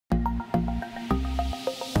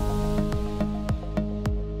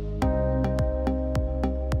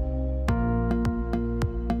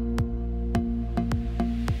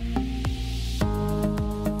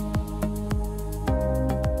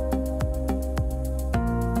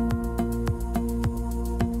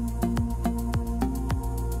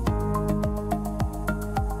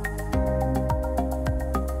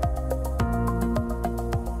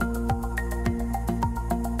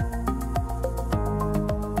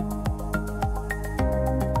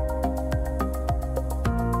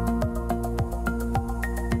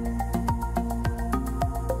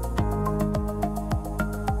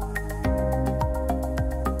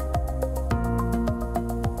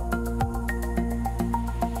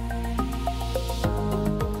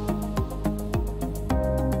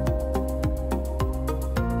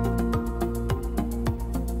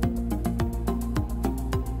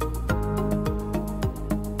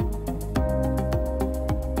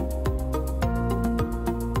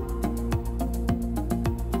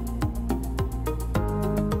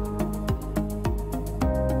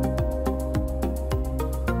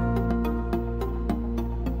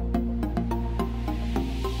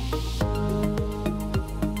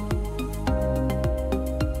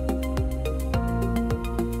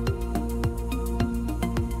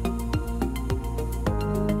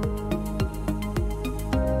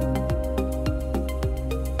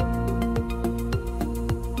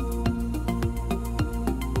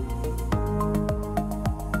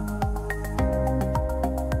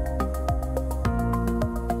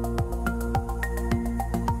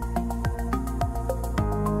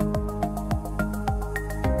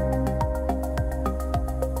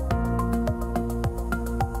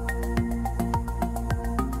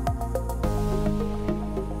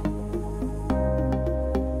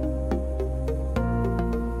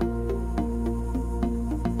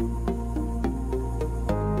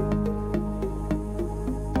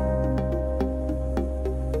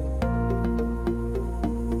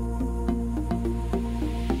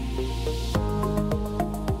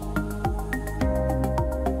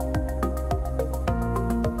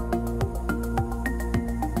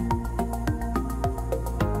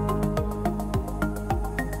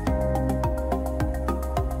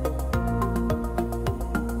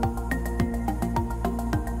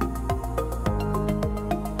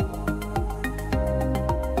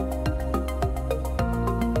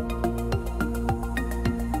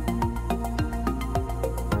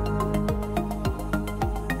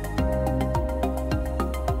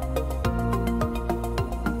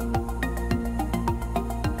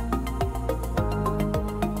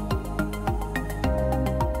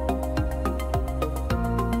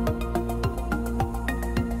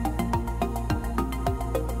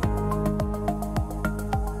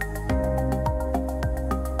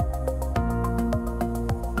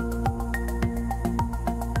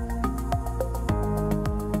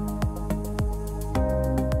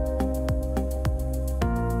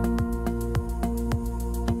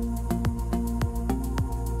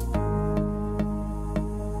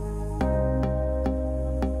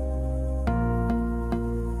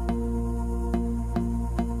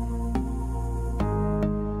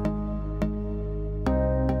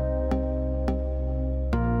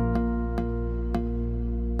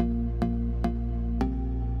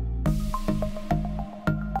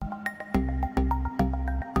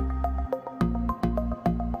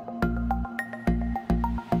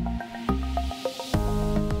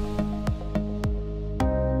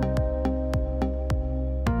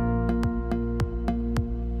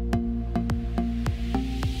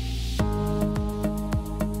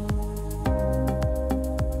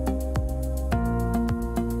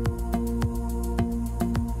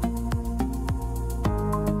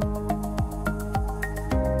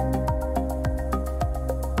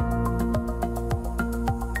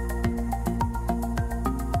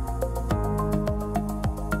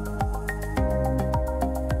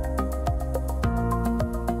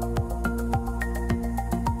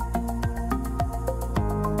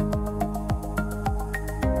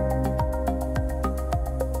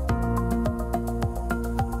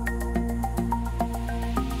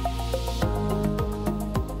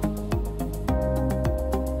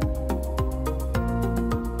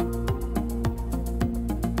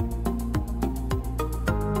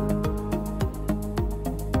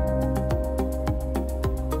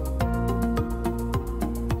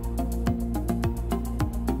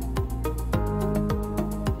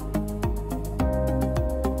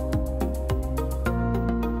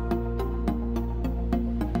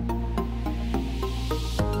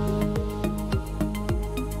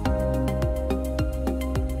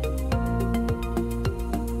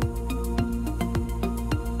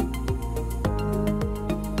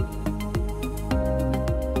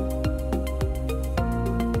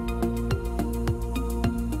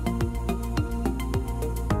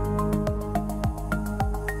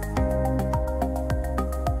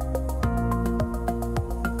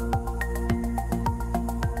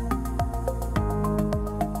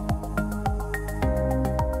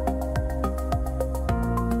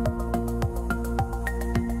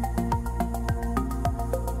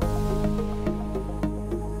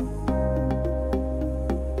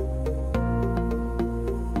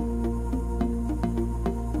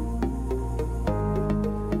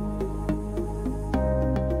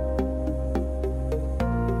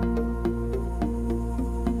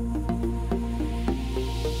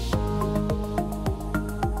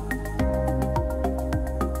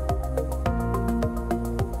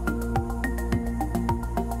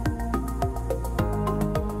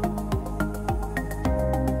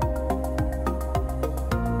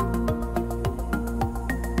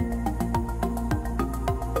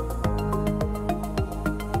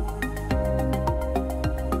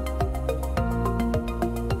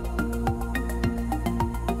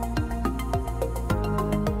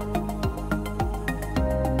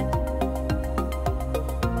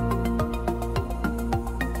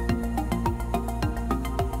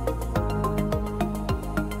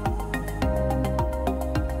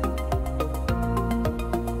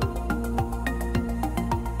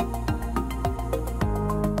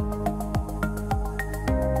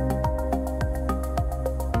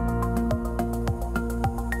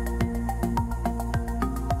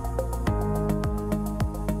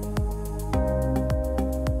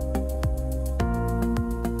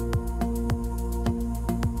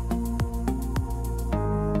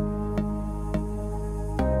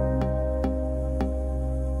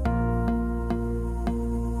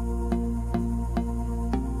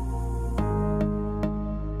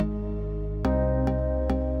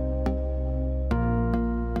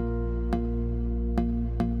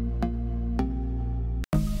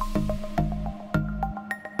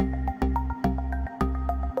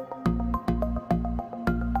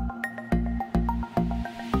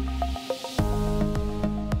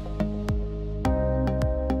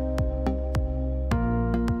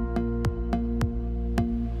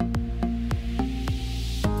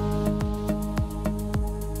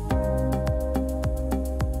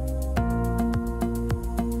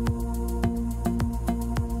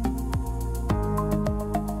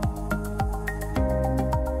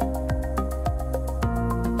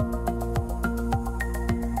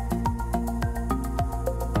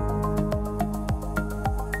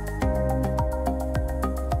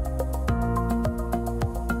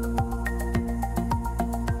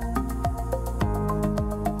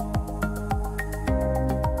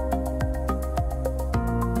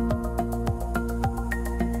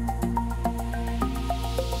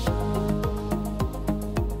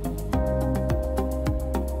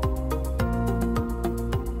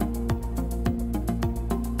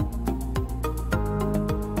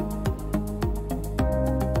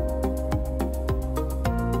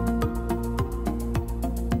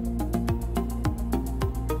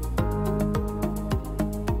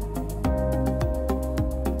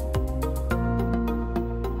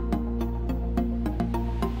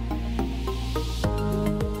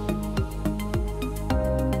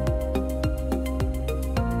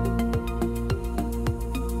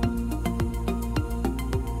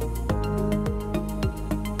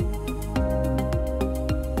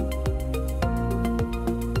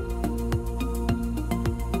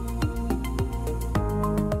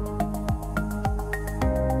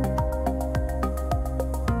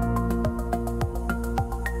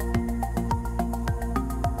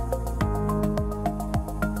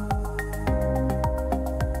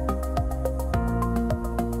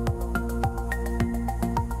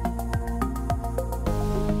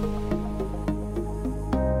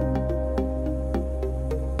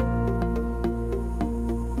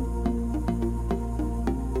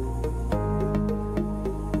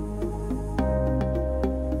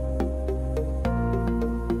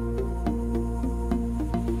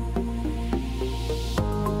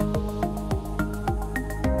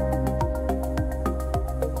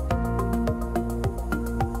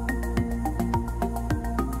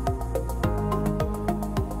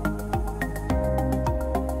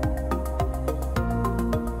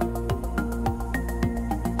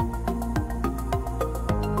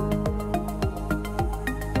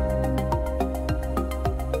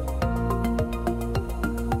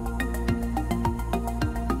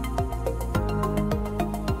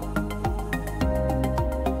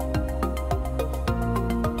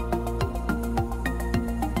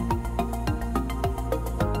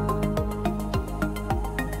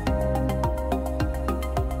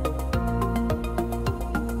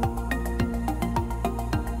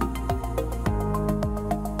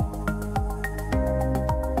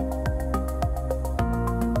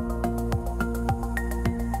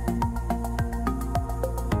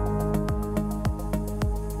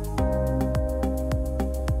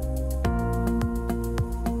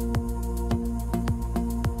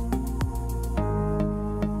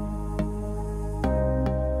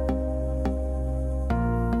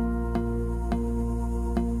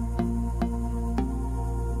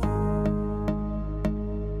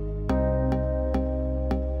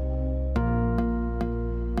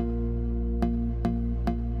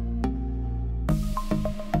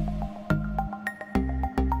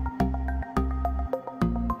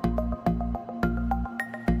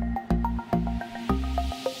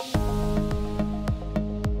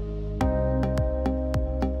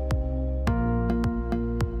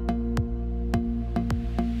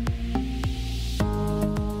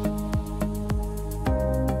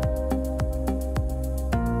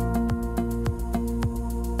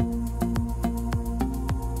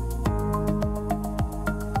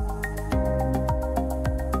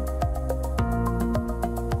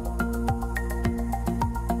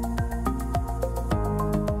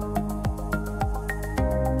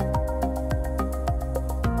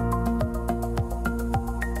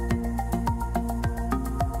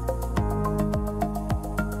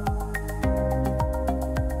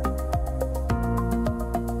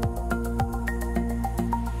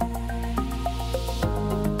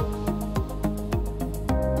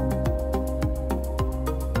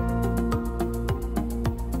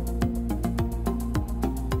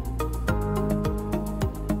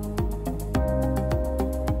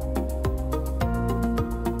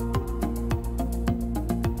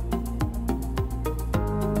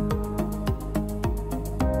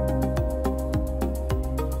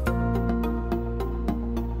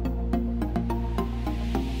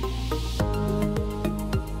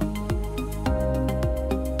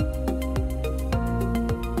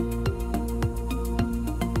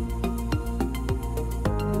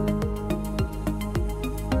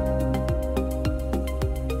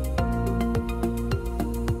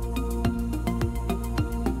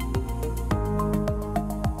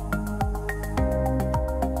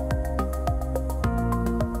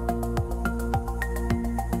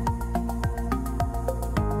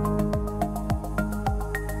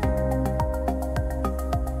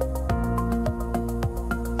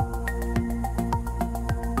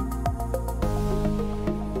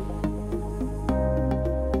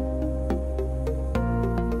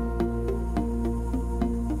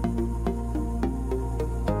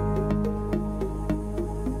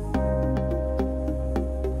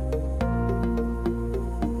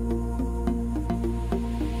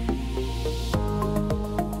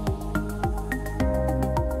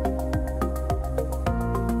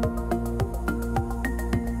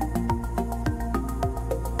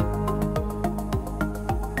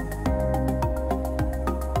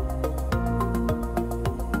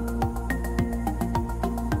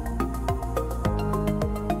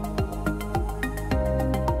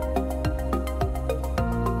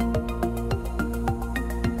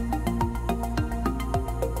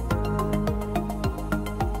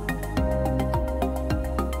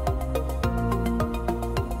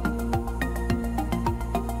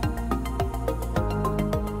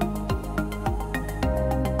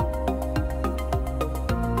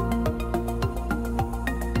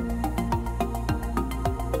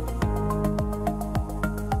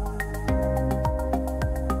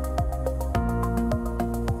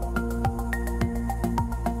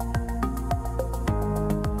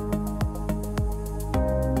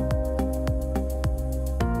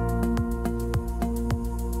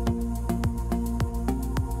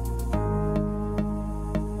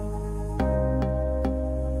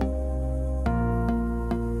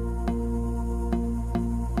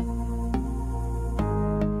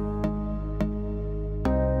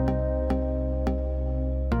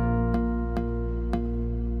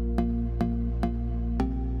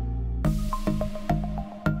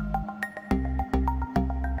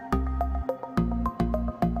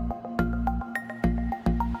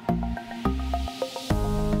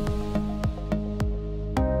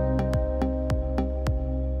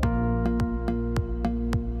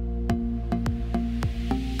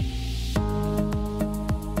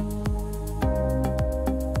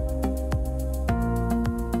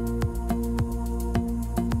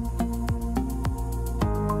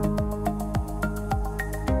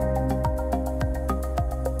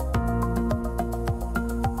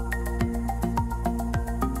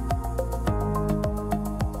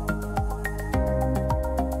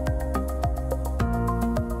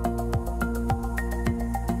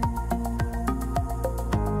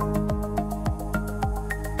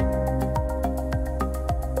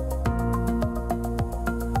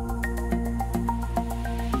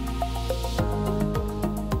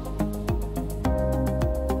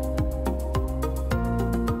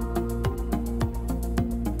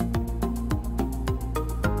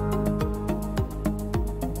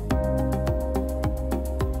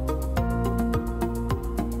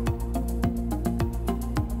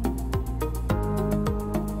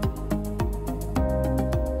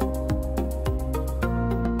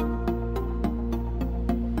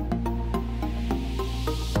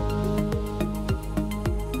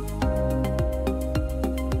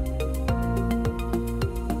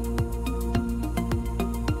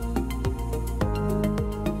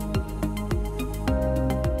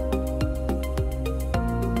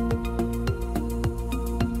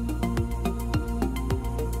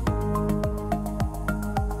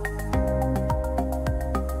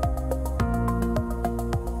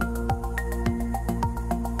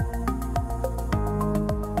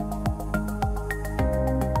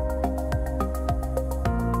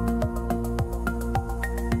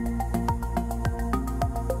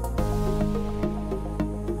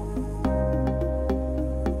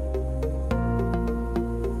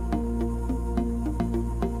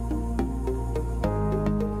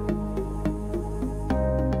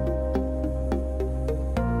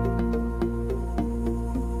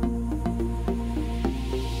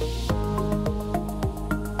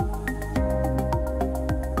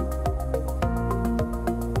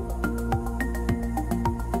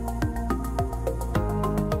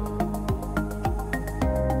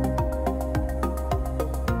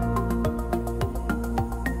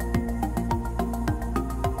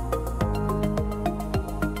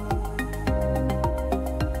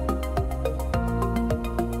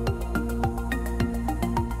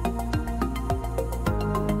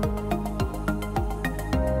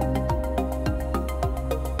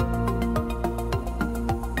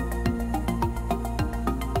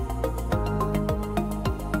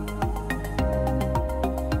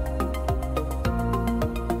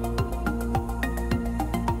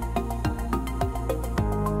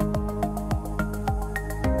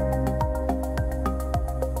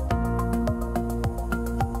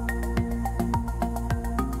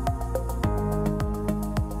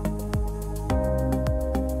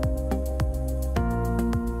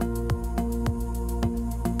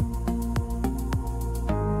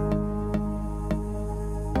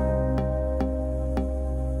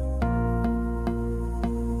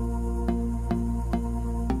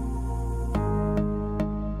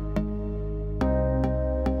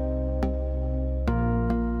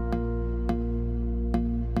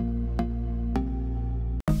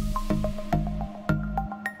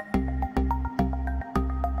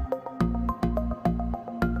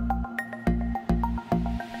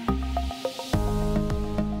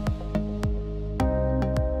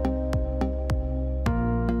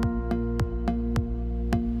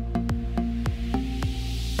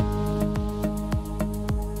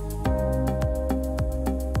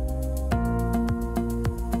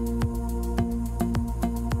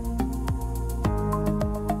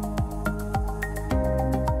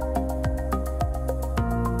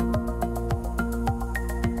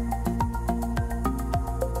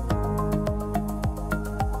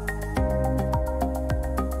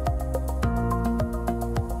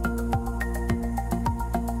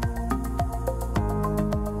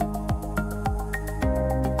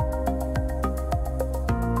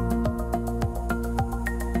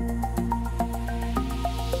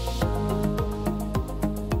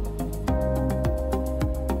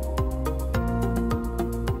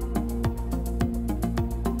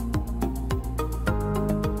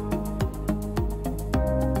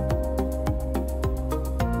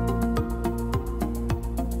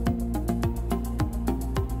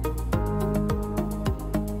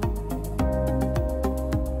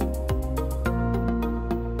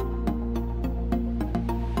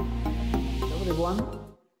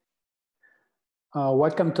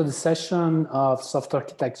Welcome to the session of Software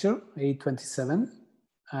Architecture, 827.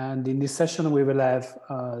 And in this session, we will have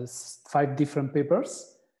 5 different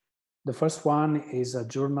papers. The first one is a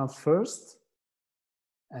journal first,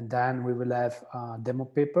 and then we will have a demo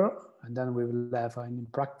paper, and then we will have an in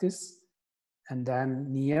practice, and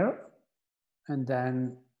then near, and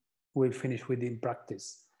then we'll finish with in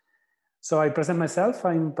practice. So I present myself.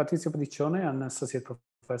 I'm Patrizio Pediccione, an associate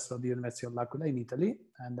professor at the University of L'Aquila in Italy,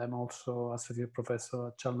 and I'm also associate professor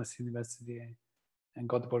at Chalmers University and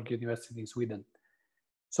Göteborg University in Sweden.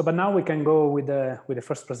 So, but now we can go with the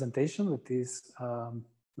first presentation. That is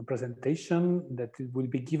a presentation that will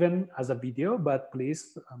be given as a video, but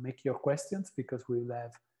please make your questions because we will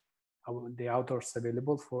have the authors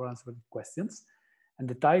available for answering questions. And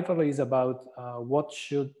the title is about what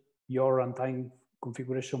should your runtime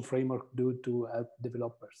configuration framework do to help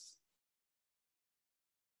developers.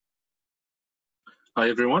 Hi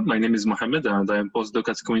everyone, my name is Mohammed and I am postdoc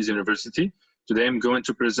at Queen's University. Today I'm going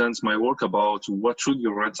to present my work about what should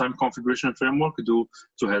your runtime configuration framework do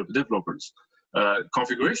to help developers.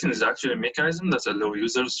 Configuration is actually a mechanism that allows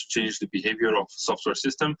users to change the behavior of software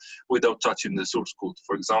system without touching the source code.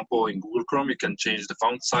 For example, in Google Chrome, you can change the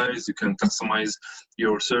font size, you can customize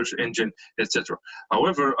your search engine, etc.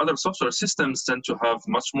 However, other software systems tend to have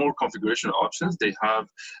much more configuration options. They have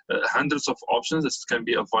hundreds of options that can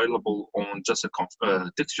be available on just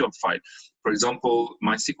a textual file. For example,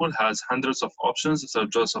 MySQL has hundreds of options that are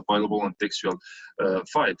just available on textual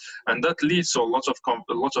file, and that leads to a lot of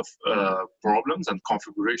problems and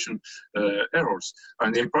configuration errors.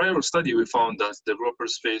 And in prior study, we found that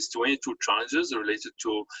developers face 22 challenges related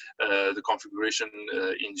to the configuration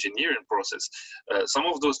engineering process. Some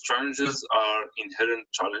of those challenges are inherent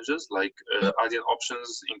challenges, like adding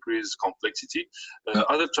options increase complexity.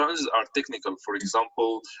 Other challenges are technical. For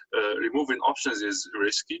example, removing options is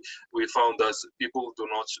risky. We found that people do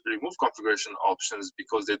not remove configuration options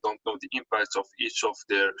because they don't know the impact of each of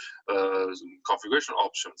their configuration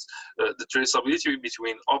options. The traceability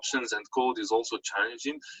between options and code is also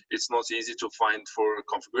challenging. It's not easy to find for a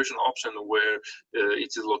configuration option where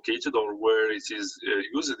it is located or where it is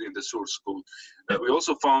used in the source code. We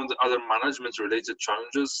also found other management related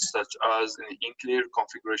challenges such as an unclear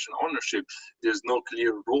configuration ownership. There's no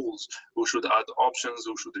clear roles. Who should add options,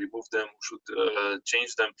 who should remove them, who should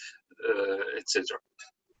change them, etc.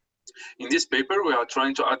 In this paper, we are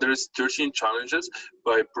trying to address 13 challenges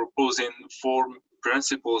by proposing 4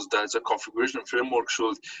 principles that a configuration framework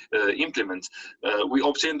should implement. We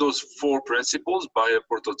obtained those 4 principles by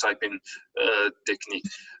a prototyping technique.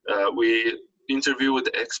 We interviewed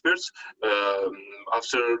experts.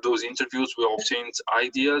 After those interviews, we obtained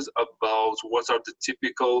ideas about what are the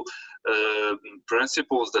typical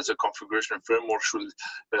principles that a configuration framework should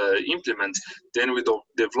implement. Then we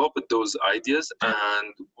developed those ideas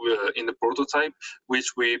and in the prototype,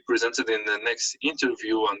 which we presented in the next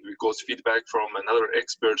interview, and we got feedback from another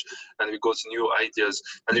expert, and we got new ideas,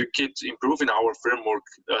 and we kept improving our framework,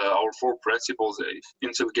 our 4 principles,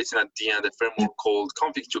 until getting at the end a framework called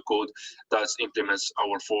config2code that implements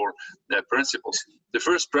our 4 principles. The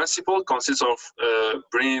first principle consists of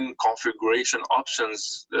bringing configuration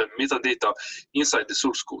options metadata inside the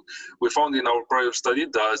source code. We found in our prior study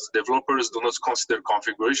that developers do not consider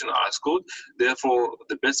configuration as code. Therefore,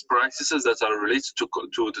 the best practices that are related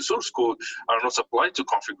to the source code are not applied to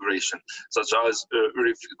configuration, such as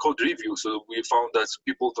code review. So we found that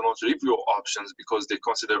people do not review options because they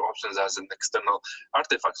consider options as an external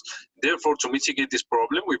artifact. Therefore, to mitigate this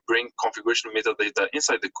problem, we bring configuration metadata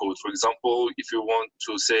inside the code. For example, if you want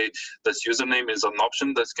to say that username is an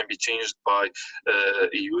option that can be changed by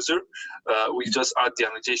a user, we just add the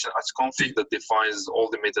annotation as config that defines all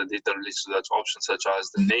the metadata related to that option, such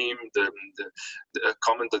as the name, the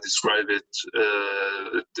comment that describes it,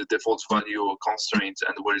 the default value constraint,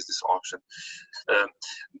 and where is this option.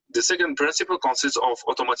 The second principle consists of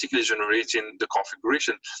automatically generating the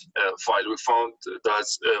configuration file. We found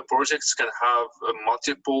that projects can have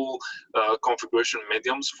multiple configuration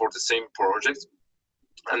mediums for the same project,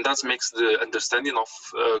 and that makes the understanding of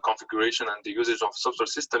configuration and the usage of software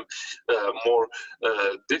system more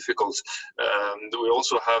difficult. We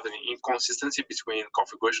also have an inconsistency between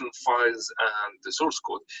configuration files and the source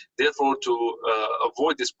code. Therefore, to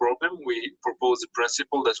avoid this problem, we propose a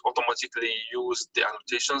principle that automatically uses the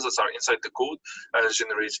annotations that are inside the code and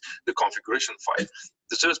generates the configuration file.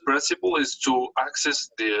 The third principle is to access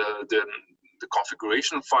the the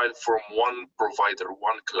configuration file from one provider,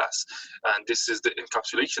 one class. And this is the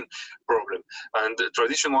encapsulation problem. And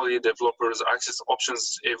traditionally, developers access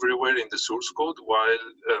options everywhere in the source code, while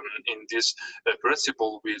in this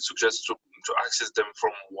principle, we suggest to access them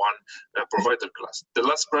from one provider class. The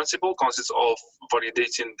last principle consists of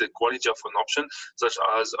validating the quality of an option, such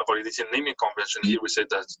as validating naming convention. Here we say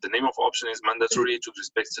that the name of option is mandatory to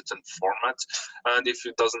respect certain format, and if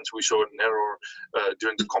it doesn't, we show an error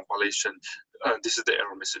during the compilation. This is the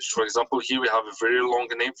error message. For example, here we have a very long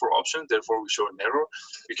name for option, therefore we show an error.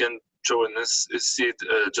 We can show an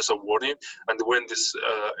just a warning, and when this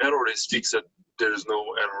error is fixed, there is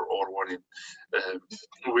no error or warning.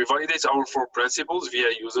 We validate our 4 principles via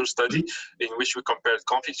user study, in which we compared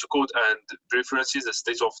config to code and preferences, the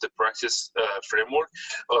state of the practice framework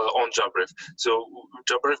on Jabref. So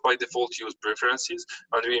Jabref by default use preferences,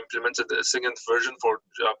 and we implemented a second version for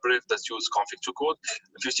Jabref that use config to code.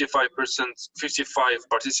 55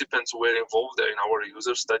 participants were involved in our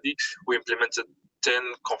user study. We implemented 10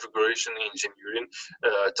 configuration engineering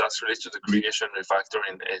tasks related to the creation,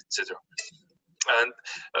 refactoring, etc. And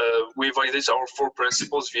we validate our 4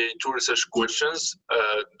 principles via 2 research questions.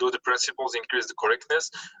 Do the principles increase the correctness,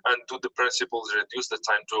 and do the principles reduce the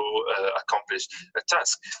time to accomplish a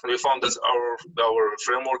task? And we found that our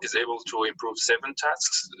framework is able to improve 7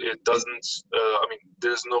 tasks. It doesn't, I mean,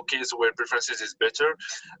 there's no case where preferences is better,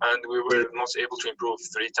 and we were not able to improve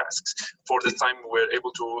 3 tasks. For the time we were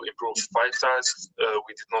able to improve 5 tasks,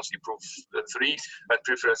 we did not improve 3, and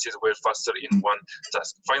preferences were faster in 1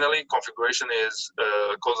 task. Finally, configuration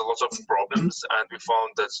caused a lot of problems, and we found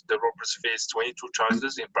that developers faced 22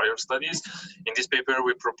 challenges in prior studies. In this paper,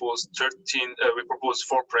 we proposed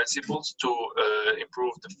 4 principles to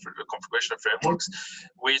improve the configuration frameworks,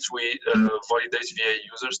 which we validate via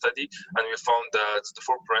user study, and we found that the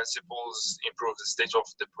 4 principles improve the state of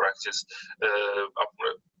the practice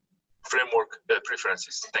framework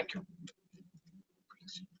preferences. Thank you.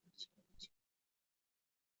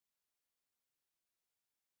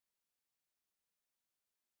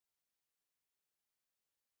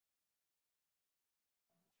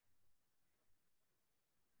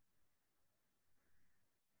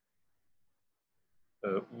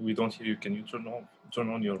 We don't hear you. Can you turn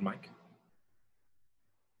on your mic?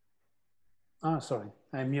 Oh, sorry,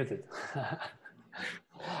 I'm muted.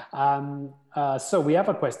 So we have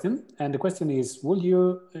a question, and the question is, would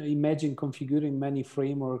you imagine configuring many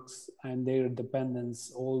frameworks and their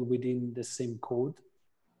dependents all within the same code?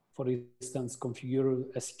 For instance,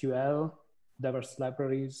 configure SQL, diverse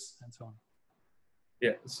libraries, and so on.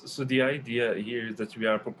 Yeah, so the idea here is that we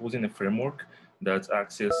are proposing a framework that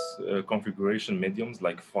access configuration mediums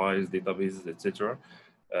like files, databases, etc.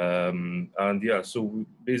 And yeah, so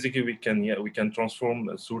basically we can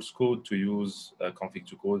transform source code to use config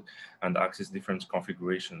to code and access different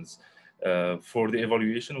configurations. For the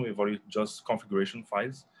evaluation, we evaluate just configuration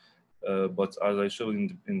files. But as I showed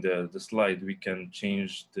in the slide, we can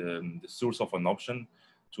change the source of an option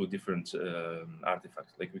to different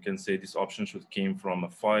artifacts. Like we can say this option should came from a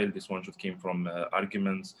file, this one should came from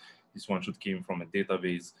arguments, this one should came from a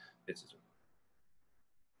database, etc.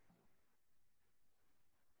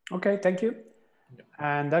 Okay, thank you. Yeah.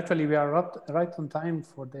 And actually, we are right on time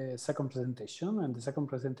for the second presentation. And the second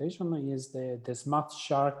presentation is the Smart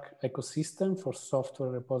Shark ecosystem for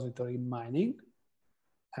software repository mining.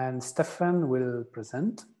 And Stefan will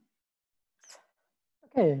present.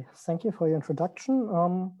 Okay, thank you for your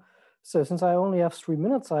introduction. So since I only have 3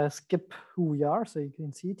 minutes, I skip who we are, so you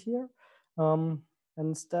can see it here. And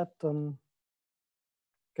instead,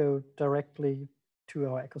 go directly to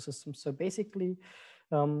our ecosystem. So basically,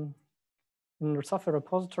 in software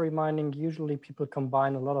repository mining, usually people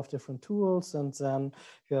combine a lot of different tools, and then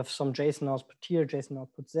you have some JSON output here, JSON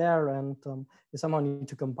output there, and you somehow need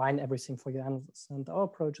to combine everything for your analysis. And our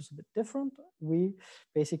approach is a bit different. We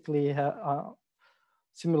basically are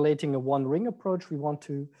simulating a one-ring approach. We want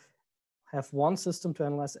to have one system to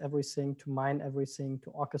analyze everything, to mine everything,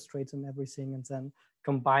 to orchestrate everything, and then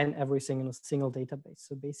combine everything in a single database.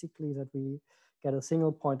 So basically that we get a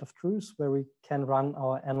single point of truth where we can run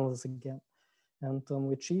our analysis again. And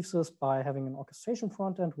we achieve this by having an orchestration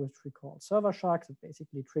front end, which we call Server Shark, that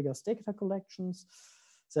basically triggers data collections.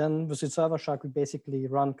 Then with the Server Shark, we basically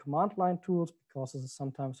run command line tools because this is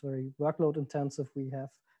sometimes very workload intensive. We have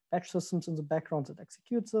batch systems in the background that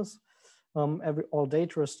executes this. All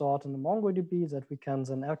data is stored in the MongoDB that we can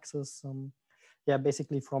then access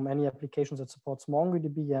basically from any application that supports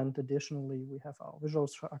MongoDB. And additionally, we have our Visual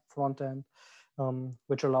Shark front end,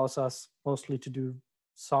 which allows us mostly to do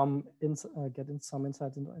get some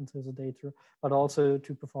insights into the data, but also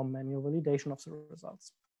to perform manual validation of the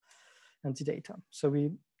results. and the data. So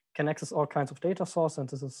we can access all kinds of data sources, and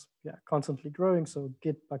this is constantly growing. So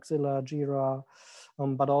Git, Silla, Jira,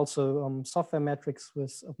 but also software metrics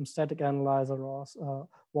with static analyzer or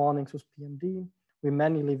warnings with PMD. We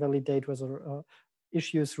manually validate whether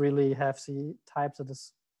issues really have the types that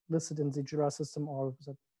is listed in the Jira system, or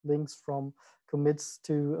that links from commits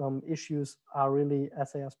to issues are really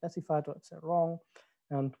as they are specified, or if they're wrong.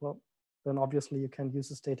 And well, then obviously you can use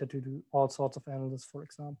this data to do all sorts of analysis, for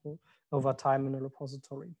example, over time in a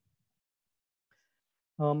repository.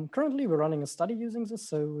 Currently, we're running a study using this,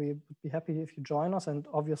 so we would be happy if you join us. And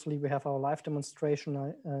obviously, we have our live demonstration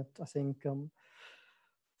at, I think,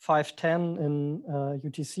 5:10 in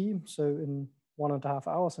UTC, so in 1.5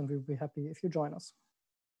 hours, and we'll be happy if you join us.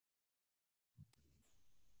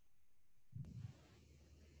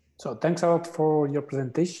 So thanks a lot for your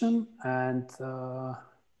presentation, and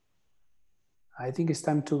I think it's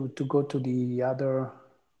time to go to the other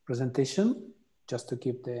presentation, just to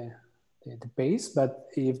keep the pace. But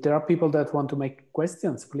if there are people that want to make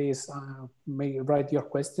questions, please write your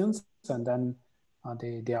questions, and then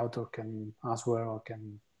the author can answer or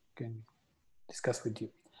can discuss with you.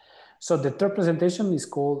 So the third presentation is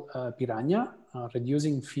called Piranha,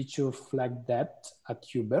 Reducing Feature Flag Depth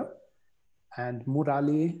at Uber. And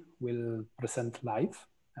Murali will present live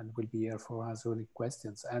and will be here for answering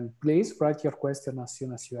questions. And please write your question as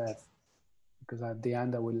soon as you have, because at the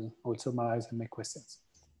end I will summarize and make questions.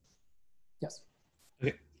 Yes.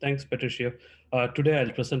 Okay, thanks, Patricia. Today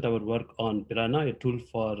I'll present our work on Piranha, a tool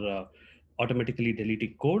for automatically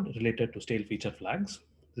deleting code related to stale feature flags.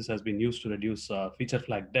 This has been used to reduce feature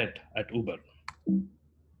flag debt at Uber.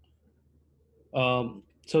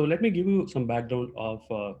 So let me give you some background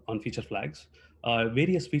on feature flags.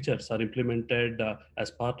 Various features are implemented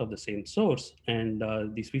as part of the same source, and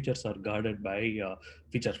these features are guarded by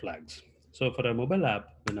feature flags. So for a mobile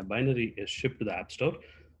app, when a binary is shipped to the App Store,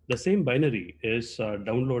 the same binary is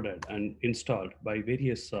downloaded and installed by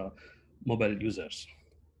various mobile users.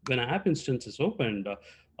 When an app instance is opened,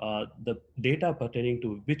 the data pertaining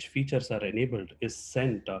to which features are enabled is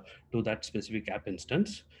sent to that specific app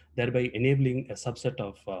instance, thereby enabling a subset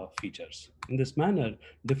of features. In this manner,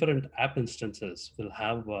 different app instances will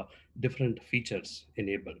have different features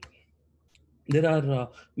enabled. There are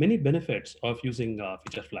many benefits of using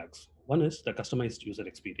feature flags. One is the customized user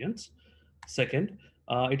experience. Second,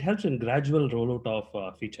 it helps in gradual rollout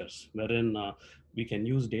of features, wherein we can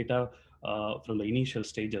use data from the initial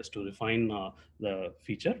stages to refine the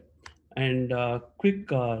feature, and quick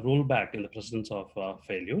rollback in the presence of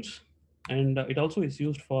failures. And it also is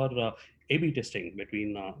used for A/B testing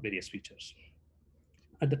between various features.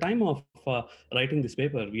 At the time of writing this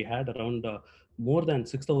paper, we had around more than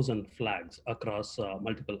 6,000 flags across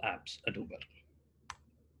multiple apps at Uber.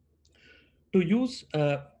 To use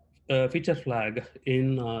a feature flag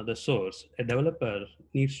in the source, a developer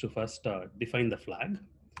needs to first define the flag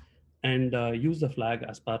and use the flag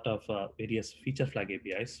as part of various feature flag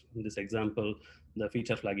APIs. In this example, the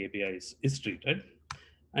feature flag API is treated,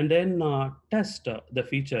 and then test the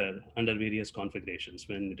feature under various configurations,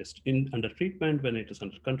 when it is under treatment, when it is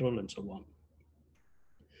under control, and so on.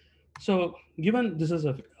 So given this is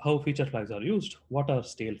how feature flags are used, what are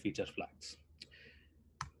stale feature flags?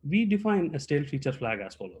 We define a stale feature flag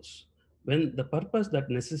as follows. When the purpose that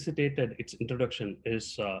necessitated its introduction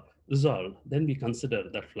is resolved, then we consider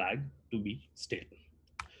that flag to be stale.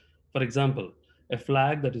 For example, a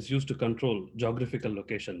flag that is used to control geographical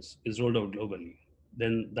locations is rolled out globally,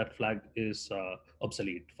 then that flag is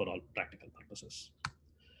obsolete for all practical purposes.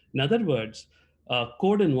 In other words,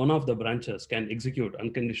 code in one of the branches can execute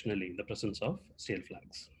unconditionally in the presence of stale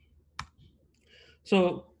flags.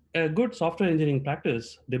 So a good software engineering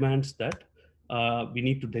practice demands that we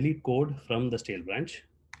need to delete code from the stale branch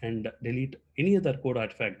and delete any other code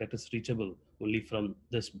artifact that is reachable only from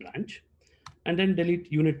this branch, and then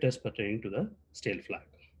delete unit tests pertaining to the stale flag.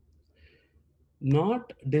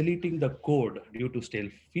 Not deleting the code due to stale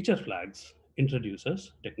feature flags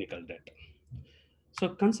introduces technical debt. So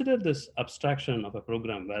consider this abstraction of a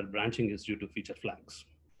program where branching is due to feature flags.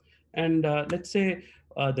 And let's say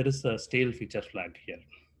there is a stale feature flag here.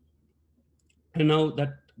 And now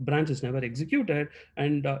that branch is never executed,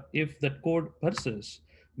 and if that code persists,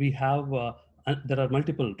 we have there are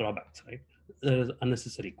multiple drawbacks, right? There is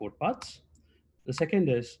unnecessary code paths. The second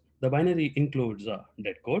is the binary includes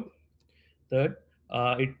dead code. Third,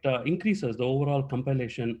 it increases the overall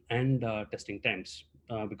compilation and testing times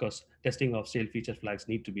because testing of stale feature flags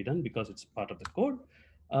need to be done because it's part of the code.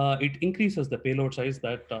 It increases the payload size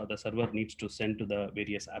that the server needs to send to the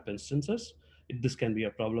various app instances. This can be a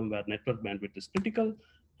problem where network bandwidth is critical,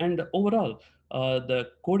 And overall, the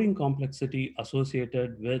coding complexity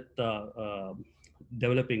associated with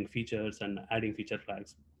developing features and adding feature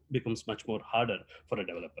flags becomes much more harder for a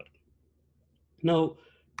developer. Now,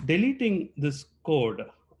 deleting this code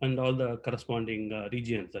and all the corresponding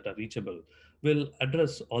regions that are reachable will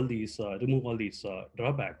address all these, remove all these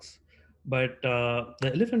drawbacks. But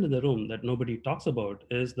the elephant in the room that nobody talks about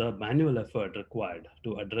is the manual effort required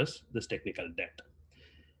to address this technical debt.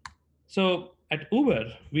 So at Uber,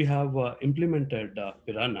 we have implemented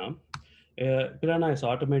Piranha. Piranha is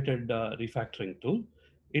automated refactoring tool.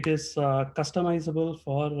 It is customizable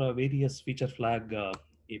for various feature flag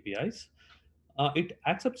APIs. It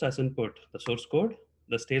accepts as input the source code,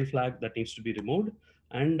 the stale flag that needs to be removed,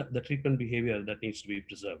 and the treatment behavior that needs to be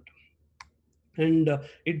preserved. And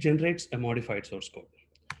it generates a modified source code.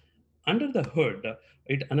 Under the hood,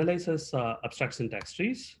 it analyzes abstract syntax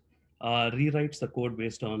trees, rewrites the code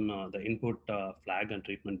based on the input flag and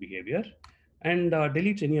treatment behavior, and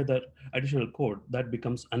deletes any other additional code that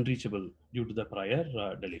becomes unreachable due to the prior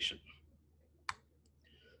deletion.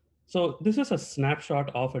 So this is a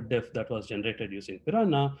snapshot of a diff that was generated using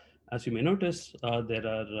Piranha. As you may notice, there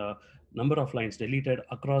are a number of lines deleted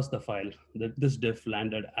across the file. This diff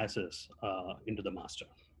landed as is into the master.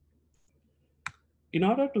 In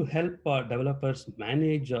order to help developers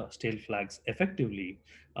manage stale flags effectively,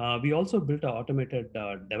 we also built an automated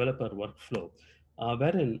developer workflow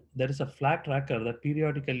wherein there is a flag tracker that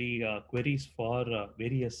periodically queries for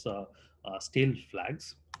various stale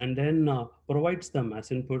flags and then provides them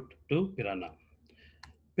as input to Piranha.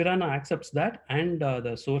 Piranha accepts that and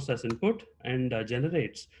the source as input and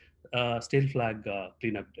generates stale flag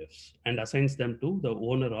cleanup diffs and assigns them to the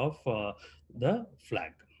owner of the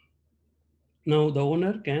flag. Now the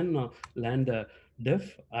owner can land the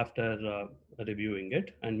diff after reviewing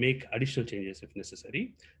it and make additional changes if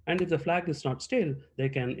necessary. And if the flag is not stale, they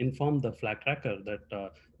can inform the flag tracker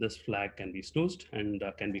that this flag can be snoozed and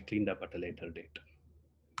can be cleaned up at a later date.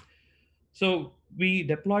 So we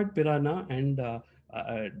deployed Piranha and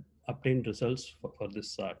obtained results for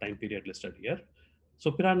this time period listed here.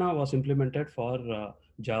 So Piranha was implemented for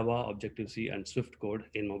Java, Objective-C, and Swift code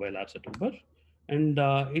in mobile apps at Uber. And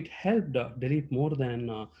it helped delete more than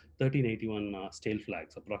 1381 stale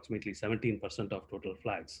flags, approximately 17% of total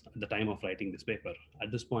flags at the time of writing this paper.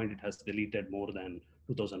 At this point, it has deleted more than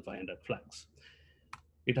 2,500 flags.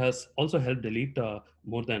 It has also helped delete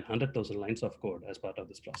more than 100,000 lines of code as part of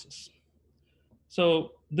this process.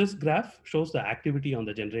 So this graph shows the activity on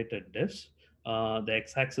the generated diffs. The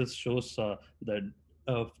x-axis shows the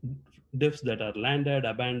diffs that are landed,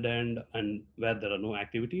 abandoned, and where there are no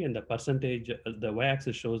activity, and the percentage, the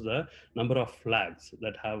y-axis shows the number of flags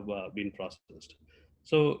that have been processed.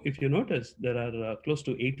 So if you notice, there are close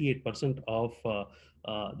to 88% of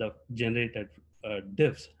the generated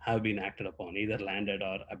diffs have been acted upon, either landed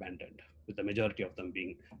or abandoned, with the majority of them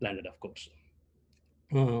being landed, of course.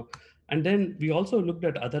 And then we also looked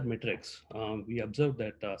at other metrics. We observed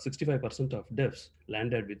that 65% of diffs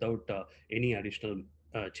landed without any additional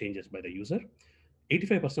changes by the user.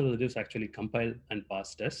 85% of the diffs actually compile and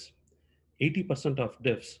pass tests. 80% of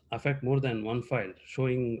diffs affect more than one file,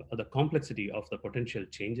 showing the complexity of the potential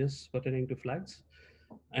changes pertaining to flags.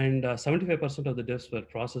 And 75% of the diffs were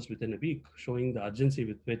processed within a week, showing the urgency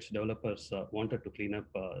with which developers wanted to clean up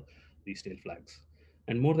these stale flags.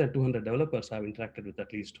 And more than 200 developers have interacted with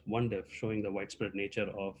at least one diff, showing the widespread nature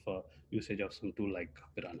of usage of some tool like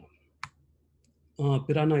Piranha.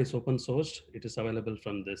 Piranha is open sourced. It is available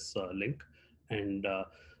from this link, and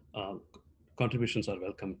contributions are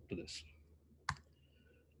welcome to this.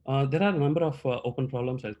 There are a number of open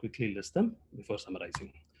problems. I'll quickly list them before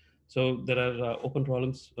summarizing. So there are open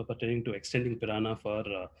problems pertaining to extending Piranha for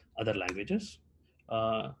other languages,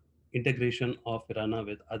 integration of Piranha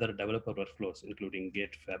with other developer workflows, including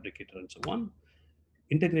Git, Fabricator, and so on,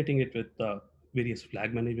 integrating it with various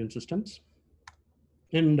flag management systems.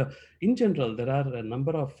 And in general, there are a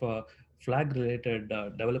number of flag-related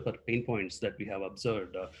developer pain points that we have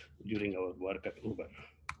observed during our work at Uber.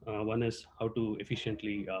 One is how to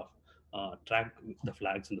efficiently track the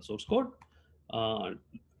flags in the source code,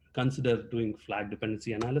 consider doing flag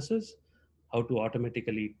dependency analysis, how to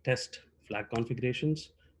automatically test flag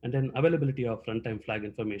configurations, and then availability of runtime flag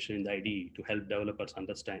information in the IDE to help developers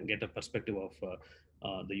understand, get a perspective of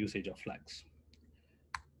the usage of flags.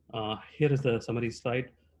 Here is the summary slide.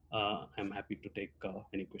 I'm happy to take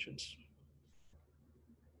any questions.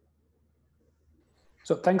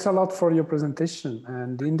 So thanks a lot for your presentation.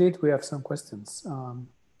 And indeed, we have some questions.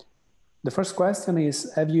 The first question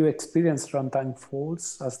is, have you experienced runtime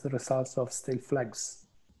faults as the result of stale flags?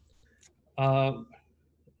 Runtime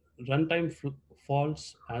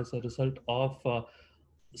faults as a result of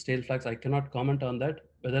stale flags. I cannot comment on that.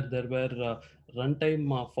 Whether there were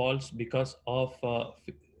runtime faults because of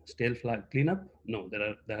stale flag cleanup, no,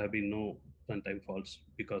 there have been no runtime faults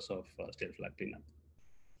because of stale flag cleanup.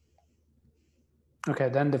 Okay,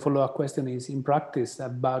 then the follow-up question is, in practice,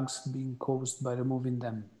 have bugs been caused by removing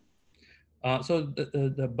them? So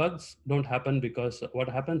the bugs don't happen because what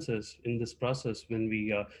happens is in this process, when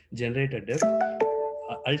we generate a diff,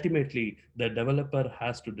 ultimately the developer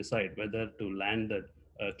has to decide whether to land the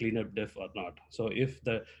cleanup diff or not. So if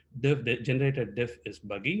the generated diff is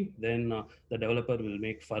buggy, then the developer will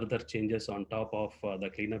make further changes on top of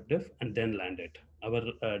the cleanup diff and then land it. Our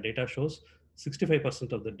data shows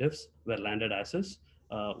 65% of the diffs were landed as is.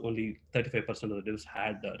 Only 35% of the diffs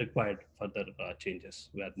had required further changes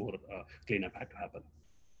where more cleanup had to happen.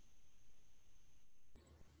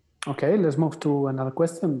 Okay, let's move to another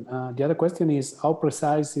question. The other question is, how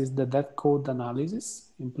precise is the dev code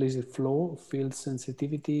analysis, implicit flow, field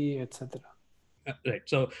sensitivity, etc.? Right.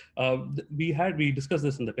 So we discussed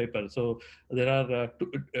this in the paper. So there are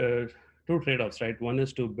two trade-offs, right? One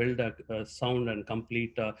is to build a sound and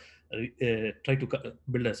complete, try to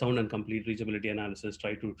build a sound and complete reachability analysis,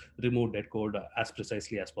 try to remove dead code as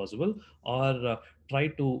precisely as possible, or try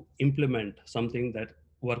to implement something that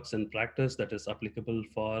works in practice that is applicable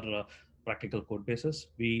for practical code bases.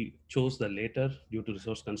 We chose the latter due to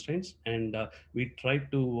resource constraints, and we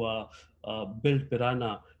tried to build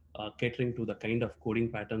Piranha catering to the kind of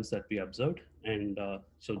coding patterns that we observed. And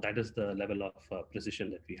so that is the level of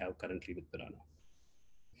precision that we have currently with Piranha.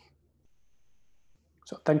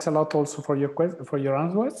 So thanks a lot also for your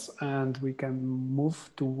answers, and we can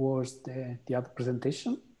move towards the other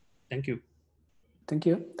presentation. Thank you. Thank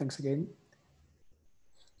you. Thanks again.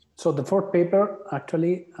 So the fourth paper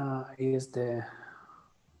actually is a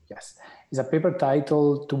paper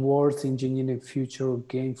titled Towards Engineering Future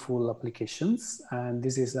Gameful Applications. And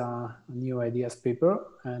this is a new ideas paper,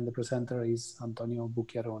 and the presenter is Antonio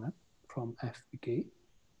Bucchiarone from FBK.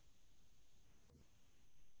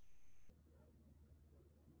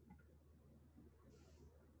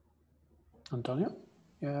 Antonio,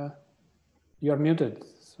 yeah, you are muted,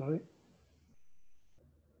 sorry.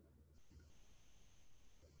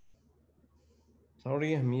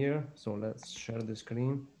 Sorry, I'm here. So let's share the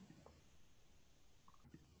screen.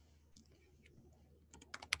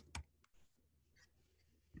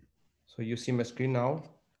 So you see my screen now?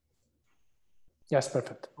 Yes,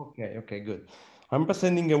 perfect. Okay, good. I'm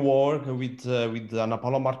presenting a work with Anna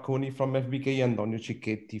Paola Marconi from FBK and Antonio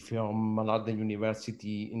Cicchetti from Malada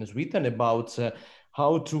University in Sweden about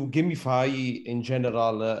how to gamify in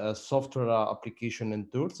general software application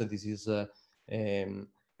and tools. And this is a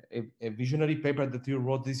visionary paper that we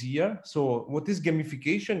wrote this year. So what is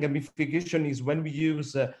gamification? Gamification is when we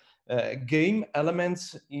use game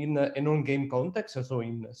elements in a non-game context, so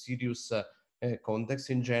in serious context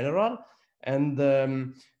in general. And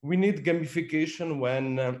we need gamification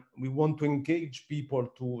when we want to engage people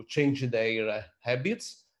to change their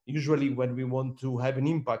habits, usually when we want to have an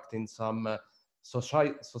impact in some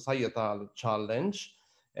societal challenge.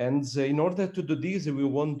 And in order to do this, we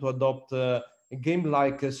want to adopt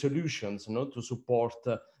game-like solutions, to support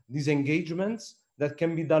these engagements that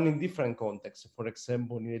can be done in different contexts. For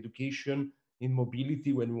example, in education, in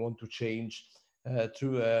mobility, when we want to change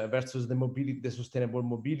versus the sustainable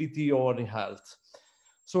mobility, or in health.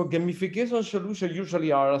 So gamification solutions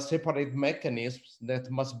usually are separate mechanisms that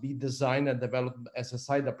must be designed and developed as a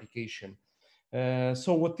side application.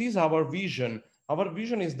 So what is our vision? Our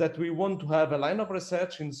vision is that we want to have a line of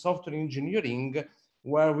research in software engineering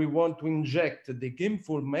where we want to inject the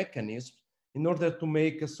gameful mechanisms in order to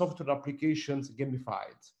make software applications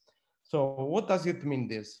gamified. So what does it mean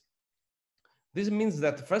this? This means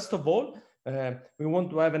that first of all, we want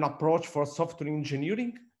to have an approach for software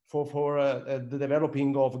engineering for the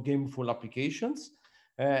developing of gameful applications.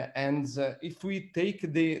 And if we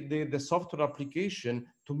take the software application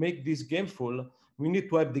to make this gameful, we need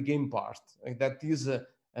to have the game part. That is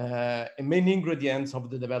a main ingredient of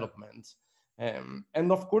the development.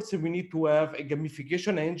 And of course, we need to have a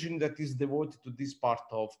gamification engine that is devoted to this part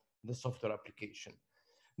of the software application.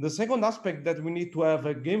 The second aspect that we need to have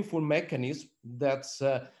a gameful mechanism that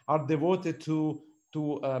are devoted to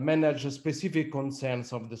manage specific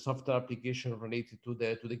concerns of the software application related to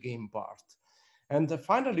the game part. And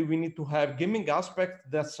finally, we need to have gaming aspects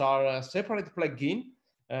that are separate plugin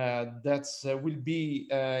that will be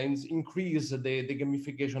increase the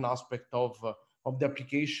gamification aspect of the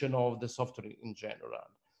application of the software in general.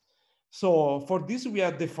 So for this, we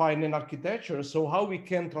have defined an architecture. So how we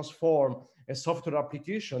can transform a software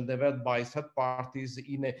application developed by third parties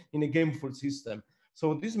in a gameful system.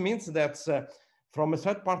 So this means that from a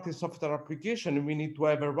third-party software application, we need to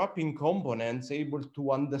have a wrapping components able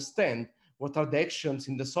to understand what are the actions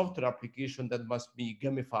in the software application that must be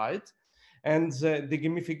gamified. And the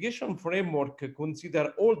gamification framework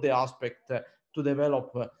consider all the aspects to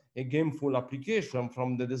develop a gameful application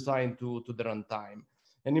from the design to the runtime.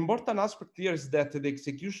 An important aspect here is that the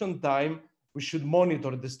execution time, we should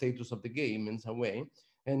monitor the status of the game in some way,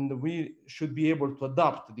 and we should be able to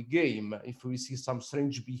adapt the game if we see some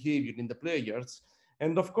strange behavior in the players.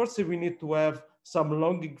 And of course, we need to have some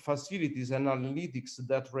logging facilities and analytics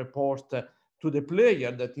that report to the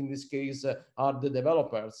player, that in this case are the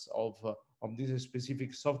developers of this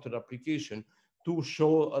specific software application, to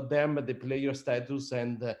show them the player status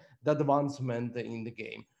and the advancement in the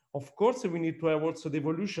game. Of course, we need to have also the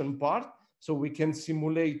evolution part, so we can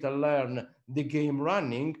simulate and learn the game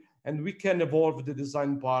running, and we can evolve the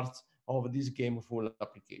design parts of this gameful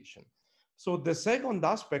application. So the second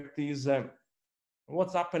aspect is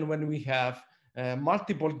what's happened when we have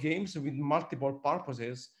multiple games with multiple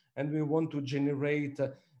purposes, and we want to generate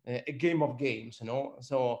a game of games, you know?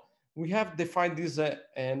 So we have defined this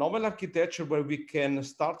a novel architecture where we can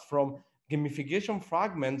start from gamification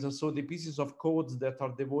fragments, so the pieces of codes that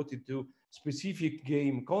are devoted to specific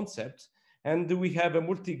game concepts. And we have a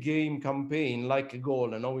multi-game campaign like a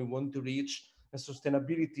goal. And now we want to reach a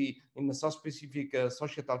sustainability in some specific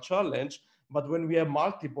societal challenge. But when we have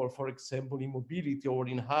multiple, for example, in mobility or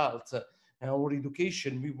in health or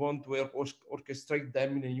education, we want to orchestrate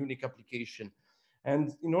them in a unique application.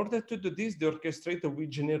 And in order to do this, the orchestrator will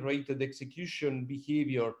generate the execution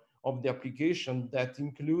behavior of the application that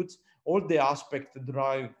includes all the aspects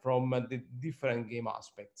derived from the different game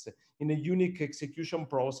aspects in a unique execution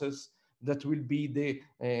process that will be the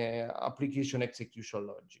application execution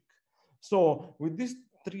logic. So with these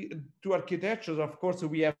two architectures, of course,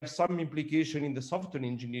 we have some implication in the software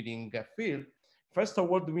engineering field. First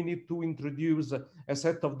of all, we need to introduce a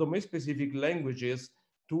set of domain-specific languages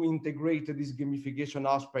to integrate this gamification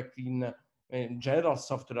aspect in general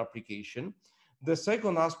software application. The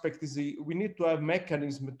second aspect is we need to have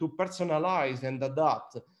mechanism to personalize and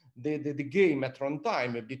adapt the game at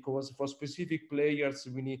runtime, because for specific players,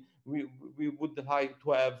 we would like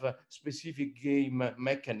to have a specific game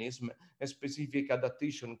mechanism and specific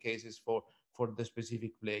adaptation cases for the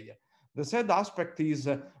specific player. The third aspect is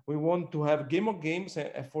we want to have game of games,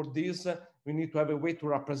 and for this, we need to have a way to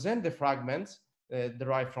represent the fragments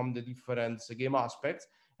derived from the different game aspects.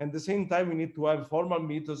 And at the same time, we need to have formal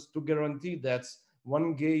methods to guarantee that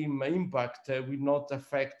one game impact will not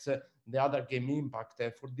affect the other game impact.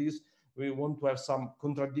 And for this, we want to have some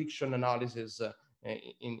contradiction analysis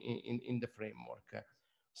in the framework.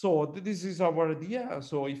 So this is our idea.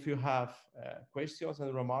 So if you have questions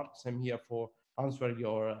and remarks, I'm here for answer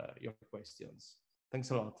your questions. Thanks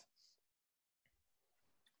a lot.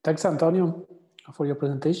 Thanks, Antonio, for your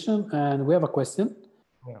presentation. And we have a question.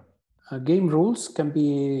 Yeah. Game rules can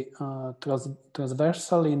be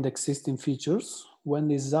transversal in the existing features. When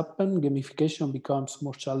this happens, gamification becomes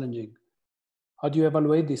more challenging. How do you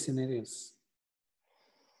evaluate these scenarios?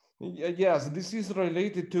 Yes, this is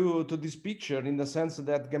related to this picture in the sense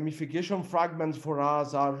that gamification fragments for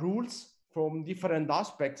us are rules from different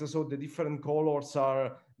aspects. So the different colors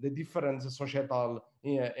are the different societal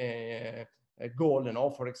goal. You know,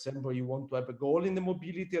 for example, you want to have a goal in the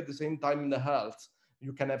mobility at the same time in the health.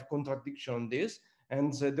 You can have contradiction on this.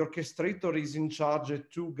 And the orchestrator is in charge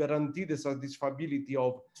to guarantee the satisfiability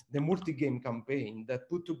of the multi-game campaign that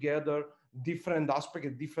put together different aspects,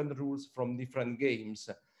 different rules from different games.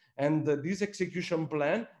 And this execution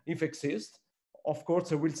plan, if exists, of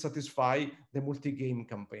course, will satisfy the multi-game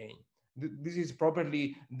campaign. This is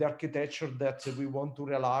probably the architecture that we want to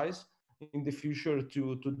realize in the future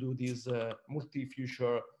to do this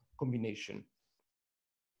multi-feature combination.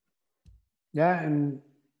 Yeah, and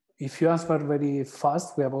if you answer very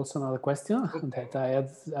fast, we have also another question that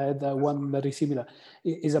I had one very similar.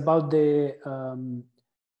 It's about the,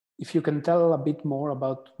 if you can tell a bit more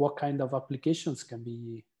about what kind of applications can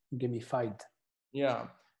be gamified. Yeah,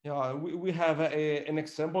 we have an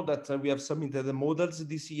example that we have submitted the models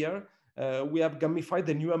this year. We have gamified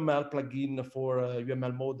the UML plugin for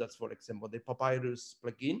UML models, for example, the Papyrus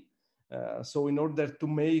plugin. So in order to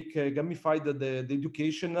make gamified the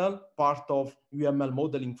educational part of UML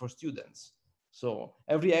modeling for students. So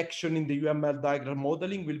every action in the UML diagram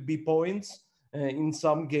modeling will be points in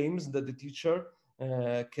some games that the teacher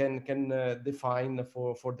can define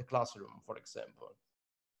for the classroom, for example.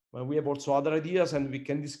 Well, we have also other ideas, and we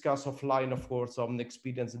can discuss offline, of course, on the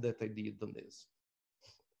experience that I did on this.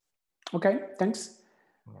 Okay, thanks.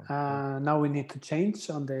 Now we need to change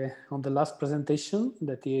on the last presentation,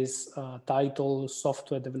 that is titled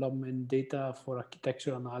Software Development Data for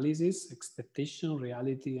Architecture Analysis, Expectation,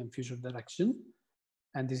 Reality, and Future Direction.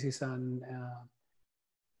 And this is an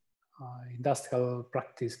industrial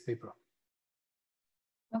practice paper.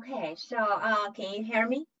 Okay, so can you hear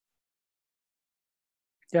me?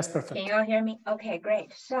 Yes, perfect. Can you all hear me? Okay,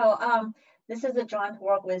 great. So this is a joint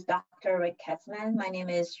work with Dr. Rick Katzman. My name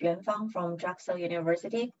is Yuan Fang from Drexel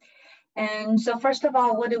University. And so first of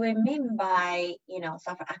all, what do we mean by,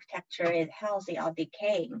 software architecture is healthy or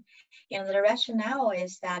decaying? The rationale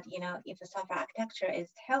is that, if the software architecture is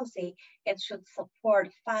healthy, it should support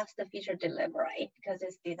fast feature delivery because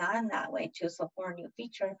it's designed that way to support new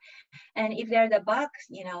feature. And if there are the bugs,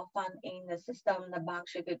 found in the system, the bug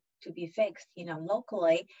should be to be fixed,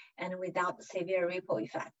 locally and without severe ripple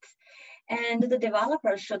effects. And the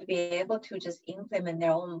developers should be able to just implement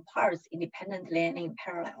their own parts independently and in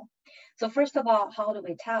parallel. So first of all, how do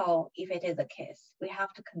we tell if it is the case? We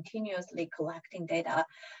have to continuously collecting data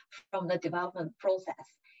from the development process.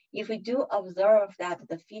 If we do observe that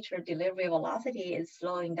the feature delivery velocity is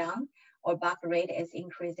slowing down or bug rate is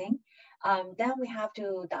increasing, then we have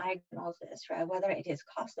to diagnose this, right? Whether it is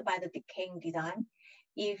caused by the decaying design.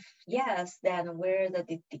 If yes, then where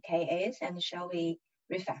the decay is and shall we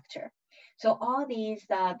refactor? So all these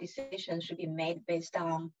decisions should be made based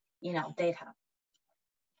on, data.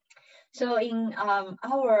 So in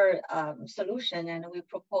our solution, and we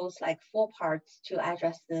propose like 4 parts to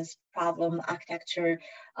address this problem: architecture,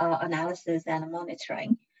 analysis, and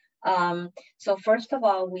monitoring. So first of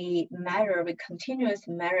all, we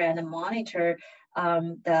continuously measure and monitor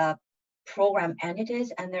the program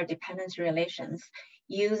entities and their dependency relations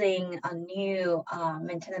using a new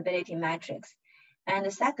maintainability matrix. And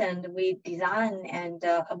the second, we define and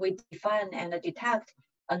detect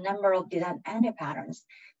a number of design anti-patterns.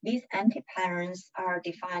 These anti-patterns are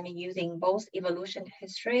defined using both evolution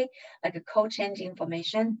history, like a code change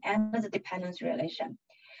information, and the dependency relation.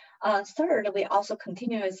 Third, we also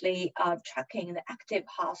continuously tracking the active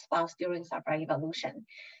hotspots during software evolution.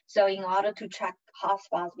 So in order to track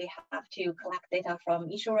hotspots, we have to collect data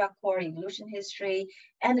from issue record, evolution history,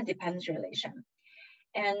 and the dependency relation.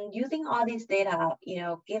 And using all these data,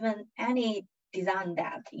 given any design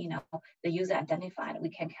that, the user identified, we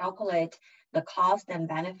can calculate the cost and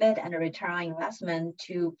benefit and the return on investment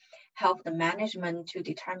to help the management to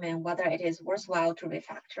determine whether it is worthwhile to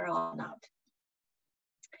refactor or not.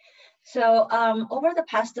 So over the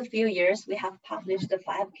past few years, we have published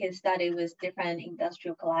 5 case studies with different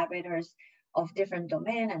industrial collaborators of different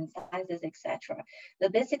domain and sizes, etc. The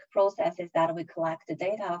basic process is that we collect the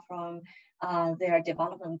data from their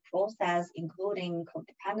development process, including code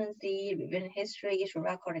dependency, revision history, issue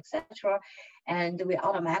record, etc. And we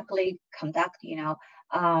automatically conduct,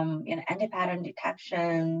 anti-pattern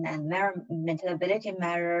detection and maintainability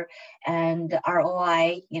measure and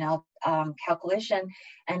ROI, calculation,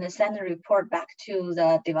 and send a report back to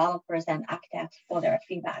the developers and architects for their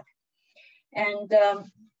feedback. And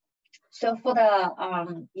so for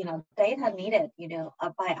the data needed,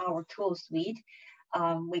 by our tool suite,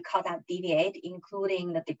 we call that DV8,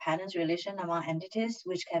 including the dependency relation among entities,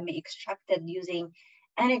 which can be extracted using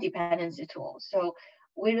any dependency tool. So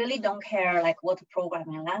we really don't care like what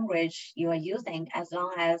programming language you are using, as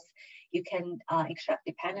long as you can extract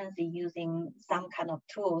dependency using some kind of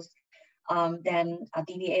tools, then a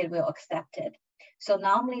DV8 will accept it. So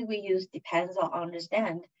normally we use depends or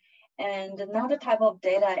understand. And another type of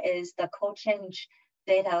data is the code change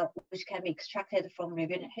data, which can be extracted from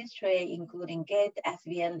revision history, including Git,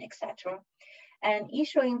 SVN, etc. And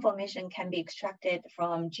issue information can be extracted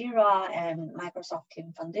from Jira and Microsoft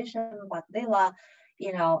Team Foundation, Silla,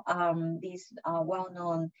 these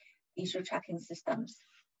well-known issue tracking systems.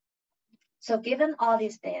 So given all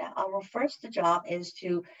this data, our first job is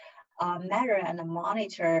to measure and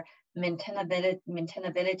monitor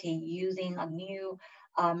maintainability using a new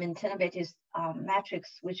maintainability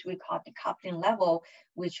matrix, which we call decoupling level,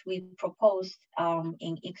 which we proposed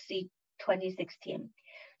in ICSI 2016.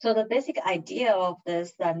 So the basic idea of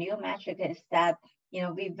this new metric is that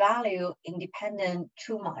we value independent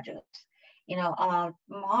true modules. A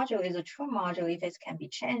module is a true module if it can be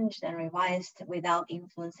changed and revised without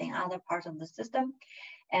influencing other parts of the system.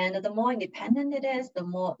 And the more independent it is, the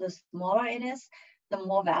smaller it is, the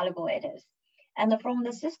more valuable it is. And from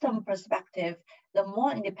the system perspective, the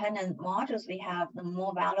more independent modules we have, the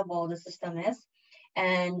more valuable the system is,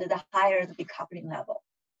 and the higher the decoupling level.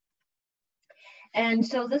 And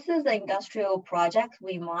so this is the industrial project.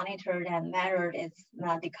 We monitored and measured its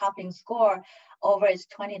decoupling score over its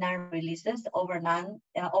 29 releases over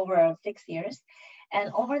 6 years.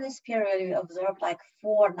 And over this period, we observed like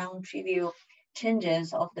 4 non-trivial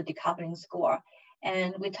changes of the decoupling score.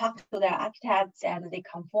 And we talked to their architects, and they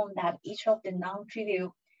confirmed that each of the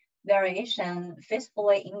non-trivial variation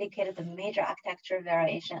faithfully indicated the major architecture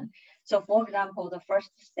variation. So for example, the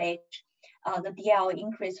first stage, the DL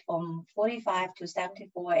increased from 45 to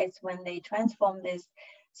 74. It's when they transformed this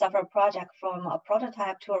software project from a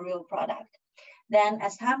prototype to a real product. Then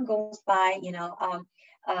as time goes by,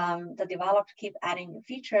 the developers keep adding new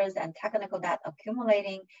features and technical debt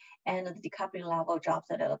accumulating, and the decoupling level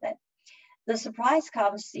drops a little bit. The surprise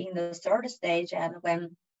comes in the third stage, and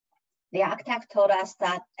when the architect told us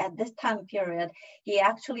that at this time period, he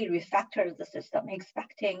actually refactored the system,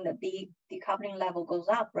 expecting that the decoupling level goes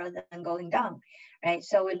up rather than going down, right?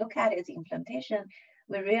 So we look at its implementation,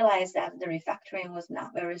 we realized that the refactoring was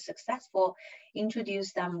not very successful,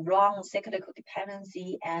 introduced some wrong cyclical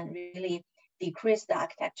dependency, and really decreased the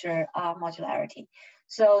architecture modularity.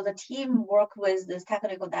 So the team worked with this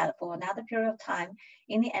technical data for another period of time.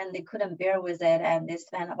 In the end, they couldn't bear with it, and they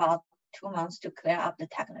spent about 2 months to clear up the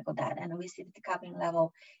technical data, and we see the decoupling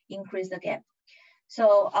level increase again.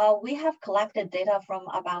 So we have collected data from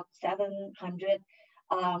about 700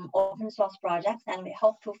 open source projects, and we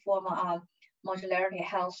hope to form a modularity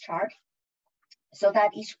health chart so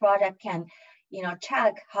that each project can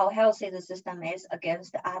check how healthy the system is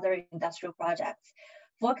against the other industrial projects.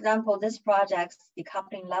 For example, this project's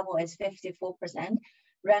decoupling level is 54%,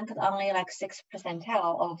 ranked only like 6th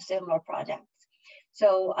percentile of similar projects.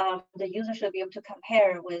 So the user should be able to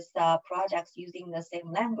compare with projects using the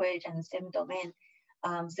same language and same domain,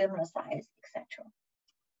 similar size, etc.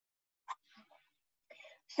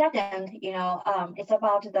 Second, it's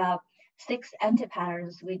about the 6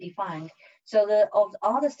 anti-patterns we defined. So of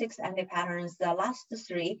all the 6 anti-patterns, the last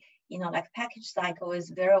 3, like package cycle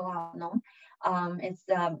is very well known. It's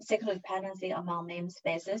the cyclical dependency among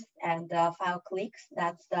namespaces, and file clicks,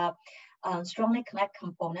 that's the strongly connect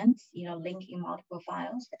components, linking multiple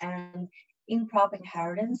files, and improper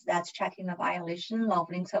inheritance, that's checking the violation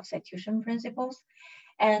of link substitution principles.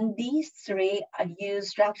 And these 3 use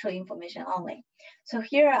structural information only. So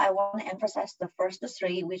here I want to emphasize the first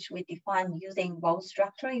 3, which we define using both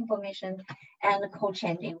structural information and code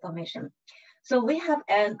change information. So we have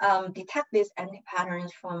detect these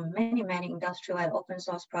anti-patterns from many industrial and open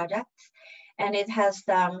source projects. And it has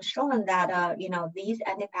shown that, these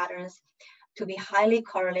anti-patterns to be highly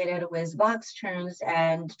correlated with box churns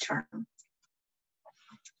and churn.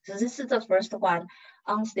 So this is the first one,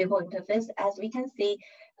 unstable interface. As we can see,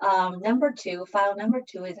 file number 2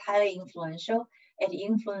 is highly influential. It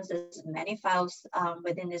influences many files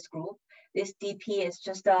within this group. This DP is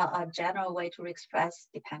just a general way to express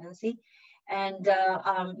dependency. And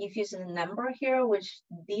if you see the number here, which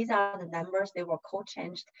these are the numbers, they were code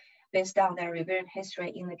changed based on their revision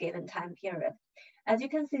history in the given time period. As you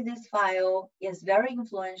can see, this file is very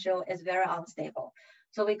influential, is very unstable.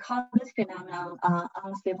 So we call this phenomenon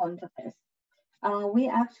unstable interface. We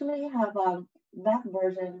actually have a web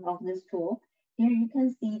version of this tool. Here you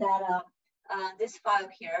can see that this file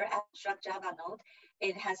here, abstract Java node,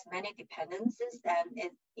 it has many dependencies, and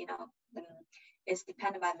it, it's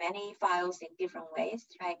dependent by many files in different ways,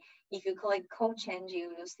 right? If you click code change, you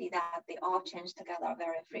will see that they all change together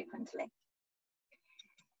very frequently.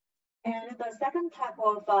 And the second type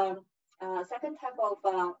of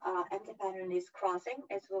anti-pattern is crossing.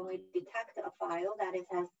 It's when we detect a file that it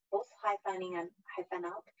has both hyphen in and hyphen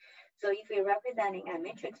out. So if we're representing a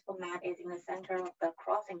matrix format, is in the center of the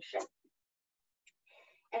crossing shape.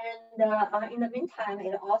 And in the meantime,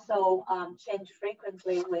 it also changed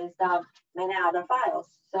frequently with many other files.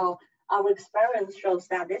 So our experience shows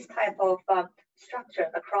that this type of structure,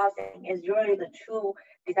 the crossing, is really the true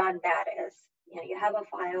design that is. You have a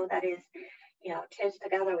file that is, changed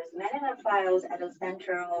together with many other files at the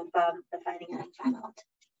center of the finding and find out.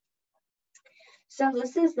 So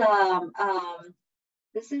this is the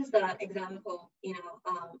example,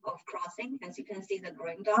 of crossing. As you can see, the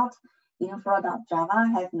green dot. Info.java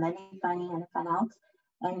has many finding and find out.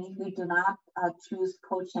 And if we do not choose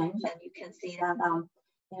code change, and you can see that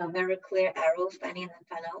very clear arrows finding and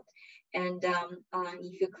find out. And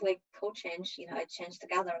if you click code change, it changed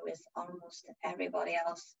together with almost everybody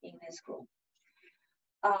else in this group.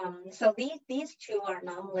 So these 2 are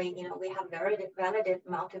normally, we have validated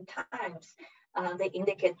multiple times. They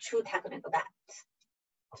indicate true technical debt.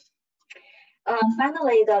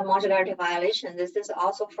 Finally, the modularity violation. This is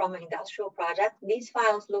also from an industrial project. These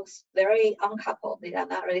files looks very uncoupled. They are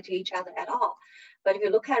not related to each other at all. But if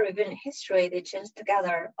you look at revision history, they change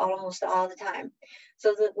together almost all the time.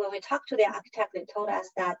 So when we talked to the architect, they told us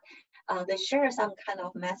that they share some kind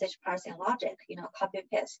of message parsing logic, copy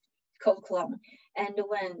paste, code clone. And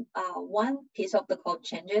when one piece of the code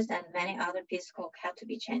changes, then many other pieces of code have to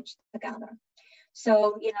be changed together.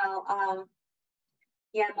 So,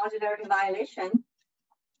 yeah, modularity violation.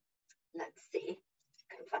 Let's see,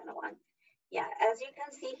 I can find one. Yeah, as you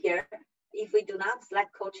can see here, if we do not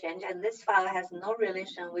select code change, and this file has no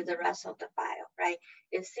relation with the rest of the file, right?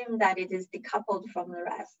 It seems that it is decoupled from the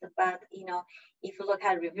rest, but if you look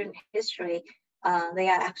at revision history, they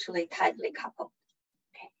are actually tightly coupled.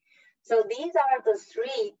 Okay, so these are the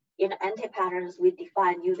three anti-patterns we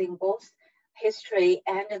define using both history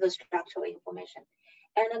and the structural information.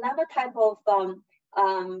 And another type of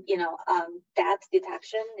depth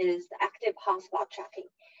detection is active hotspot tracking.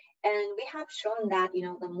 And we have shown that,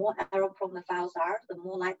 the more error-prone the files are, the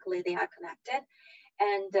more likely they are connected.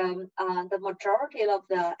 And the majority of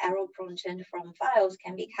the error-prone change from files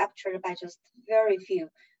can be captured by just very few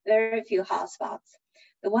hotspots.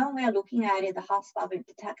 The one we are looking at is the hotspot we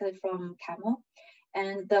detected from Camel.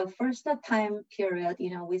 And the first time period,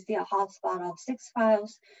 we see a hotspot of 6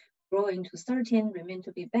 files growing to 13, remain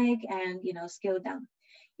to be big, and scale down.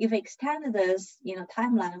 If we extend this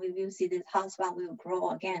timeline, we will see this hotspot will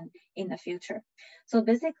grow again in the future. So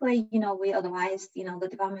basically, we advise the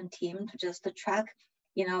development team to just track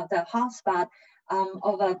the hotspot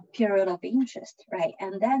of a period of interest, right?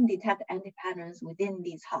 And then detect anti-patterns within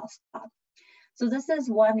these hotspots. So this is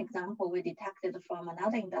one example we detected from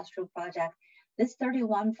another industrial project. This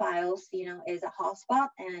 31 files, is a hotspot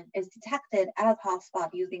and is detected as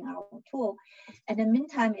hotspot using our tool. And in the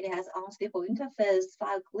meantime, it has unstable interface,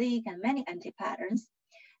 file click, and many anti-patterns.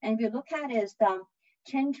 And if you look at its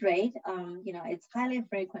change rate, it's highly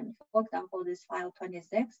frequent. For example, this file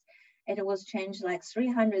 26, it was changed like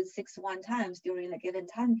 361 times during the given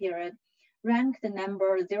time period, ranked the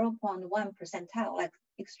number 0.1 percentile, like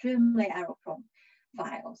extremely error-prone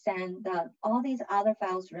files. And all these other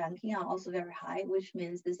files ranking are also very high, which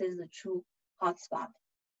means this is a true hotspot.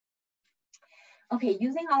 Okay,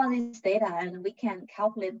 using all of this data, and we can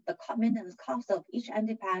calculate the maintenance cost of each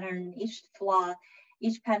anti-pattern, each flaw,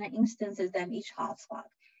 each pattern instances, and each hotspot.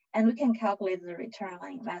 And we can calculate the return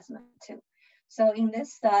on investment too. So in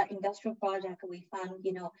this industrial project, we found,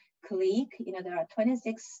 click, there are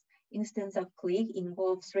 26 instance of click,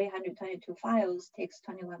 involves 322 files, takes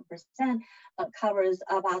 21%, covers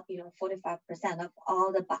about 45% of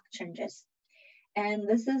all the bug changes. And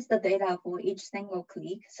this is the data for each single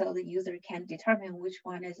click, so the user can determine which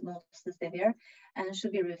one is most severe and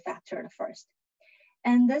should be refactored first.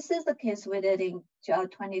 And this is the case we did in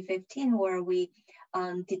 2015, where we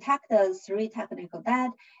detected 3 technical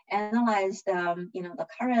debt, analyzed the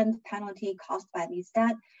current penalty caused by these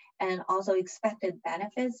debt, and also expected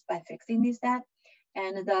benefits by fixing these debt.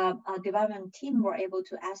 And the development team were able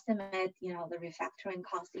to estimate the refactoring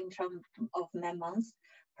cost in terms of man-months,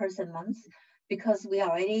 person months, because we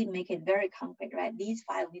already make it very concrete, right? These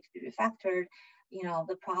files need to be refactored.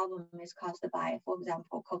 The problem is caused by, for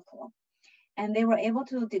example, code clone. And they were able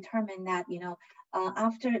to determine that,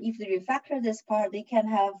 if they refactor this part, they can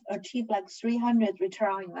have achieved like 300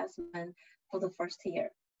 return on investment for the first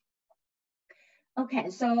year. Okay,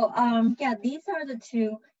 so yeah, these are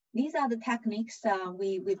the techniques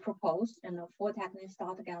we proposed, and 4 techniques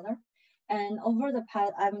altogether. And over the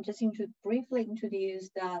past, I'm just going to briefly introduce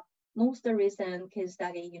the most recent case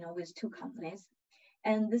study, with 2 companies.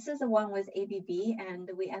 And this is the one with ABB, and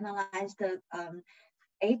we analyzed the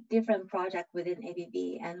 8 different projects within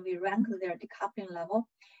ABB, and we ranked their decoupling level.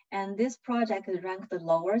 And this project is ranked the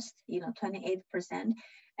lowest, 28%.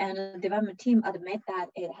 And the development team admit that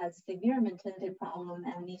it has severe maintenance problem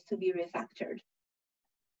and needs to be refactored.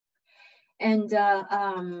 And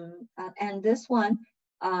this one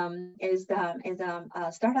is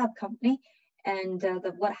a startup company. And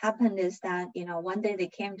what happened is that, one day they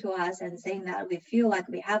came to us and saying that we feel like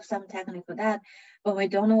we have some technical debt, but we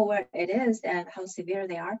don't know where it is and how severe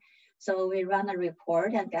they are. So we ran a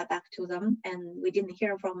report and got back to them, and we didn't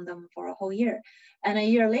hear from them for a whole year. And a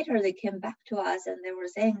year later, they came back to us and they were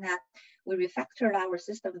saying that we refactored our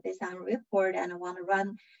system based on a report and want to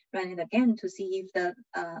run it again to see if the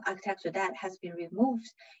architecture debt has been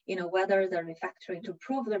removed, whether the refactoring, to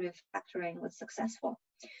prove the refactoring was successful.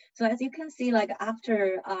 So as you can see, like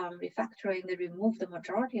after refactoring, they removed the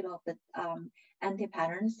majority of the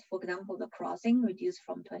anti-patterns. For example, the crossing reduced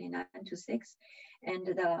from 29 to 6, and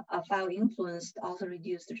the file influence also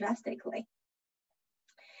reduced drastically.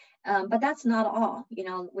 But that's not all.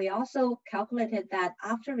 We also calculated that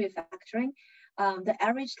after refactoring, the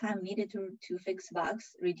average time needed to fix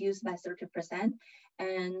bugs reduced by 30%,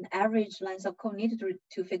 and average length of code needed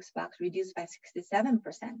to fix bugs reduced by 67%.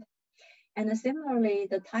 And similarly,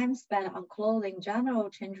 the time spent on closing general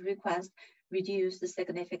change requests reduced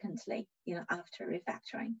significantly, after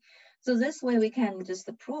refactoring. So this way we can just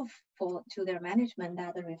prove to their management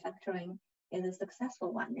that the refactoring is a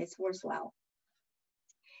successful one, it's worthwhile.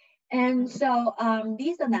 And so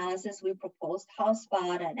these analysis we proposed,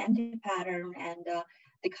 hotspot and anti-pattern and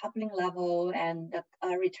decoupling level and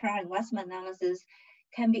the return investment analysis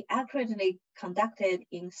can be accurately conducted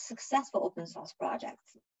in successful open source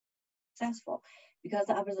projects. Successful because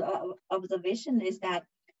the observation is that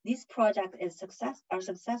these projects are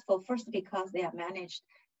successful first because they are managed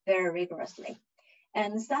very rigorously.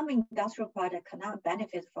 And some industrial projects cannot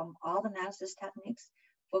benefit from all the analysis techniques.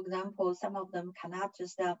 For example, some of them cannot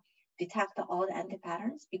just detect all the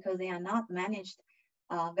anti-patterns because they are not managed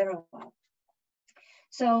very well.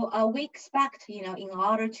 So we expect, in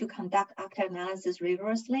order to conduct actor analysis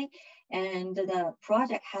rigorously, and the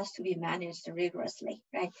project has to be managed rigorously,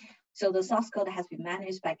 right? So the source code has been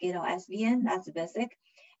managed by Git or SVN, that's basic.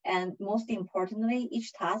 And most importantly,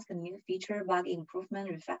 each task, a new feature, bug improvement,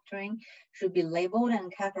 refactoring should be labeled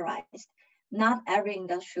and categorized. Not every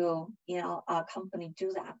industrial, company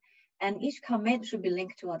do that. And each commit should be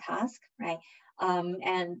linked to a task, right?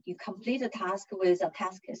 And you complete a task with a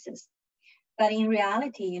task cases. But in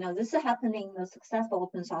reality, this is happening in the successful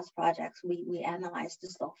open source projects we analyzed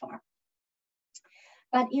so far.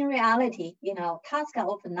 But in reality, tasks are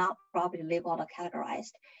often not properly labeled or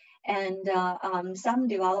categorized. And some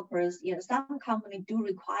developers, some companies do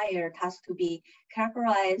require tasks to be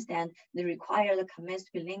categorized and they require the commits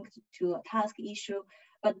to be linked to a task issue,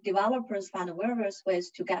 but developers find various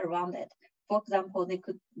ways to get around it. For example, they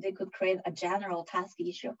could create a general task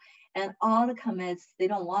issue and all the commits, they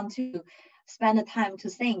don't want to spend the time to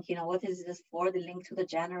think, what is this for, the link to the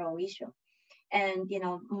general issue. And,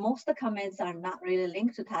 most of the commits are not really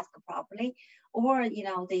linked to task properly, or,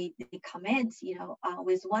 they commit,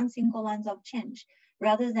 with one single line of change,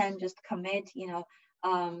 rather than just commit,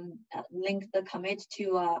 link the commit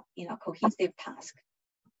to a, cohesive task.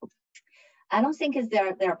 I don't think it's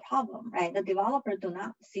their problem, right? The developer do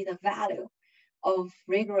not see the value of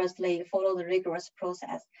rigorously follow the rigorous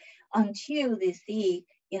process until they see,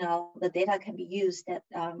 the data can be used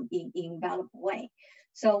in valuable way.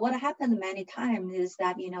 So what happened many times is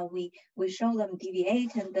that, we show them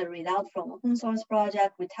deviate and the result from open source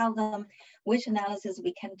project. We tell them which analysis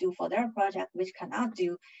we can do for their project, which cannot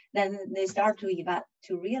do. Then they start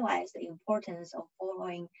to realize the importance of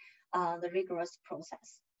following the rigorous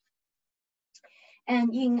process.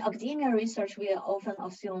 And in academia research, we often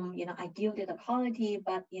assume, ideal data quality,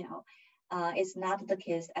 but, it's not the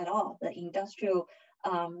case at all. The industry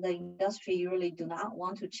really do not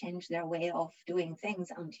want to change their way of doing things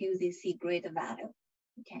until they see great value.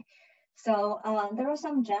 Okay, so there are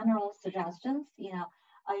some general suggestions. In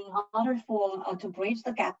order to bridge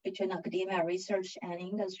the gap between academia research and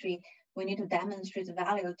industry, we need to demonstrate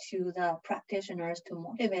value to the practitioners to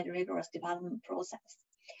motivate rigorous development process.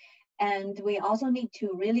 And we also need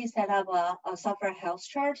to really set up a software health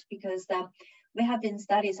chart because we have been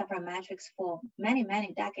studying software metrics for many,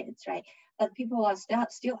 many decades, right? But people are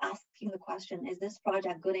still asking the question, is this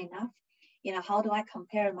project good enough? How do I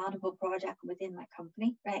compare multiple projects within my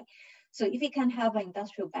company, right? So if you can have an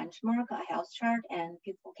industrial benchmark, a health chart, and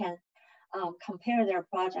people can compare their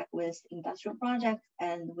project with industrial projects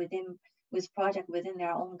and with project within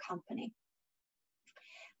their own company.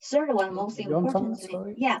 Third one, most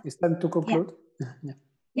importantly, yeah. It's time to conclude.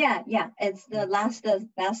 Yeah. It's the last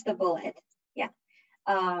best bullet.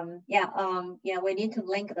 We need to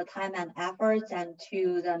link the time and efforts and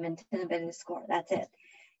to the maintainability score. That's it.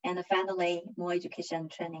 And finally, more education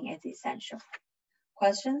training is essential.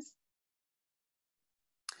 Questions?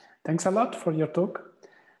 Thanks a lot for your talk.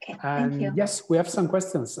 Okay, and thank you. Yes, we have some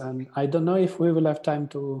questions, and I don't know if we will have time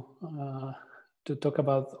to talk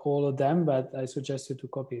about all of them, but I suggest you to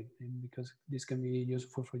copy it because this can be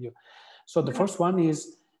useful for you. So the first one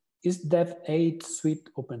is Dev 8 suite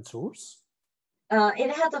open source?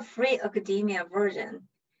 It has a free academia version.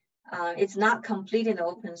 It's not complete in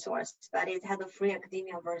open source, but it has a free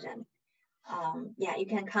academia version. You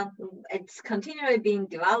can it's continually being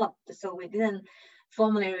developed, so we didn't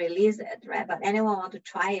formally release it, right? But anyone want to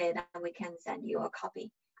try it, we can send you a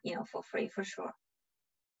copy, for free, for sure.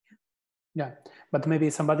 Yeah, but maybe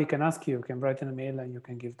somebody can ask you, can write an email and you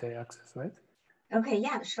can give the access, right? Okay,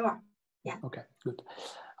 yeah, sure. Yeah. Okay, good.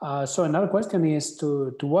 So another question is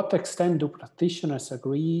to what extent do practitioners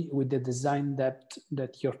agree with the design depth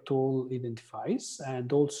that your tool identifies,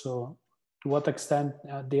 and also to what extent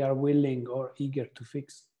they are willing or eager to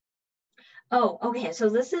fix? Oh, okay. So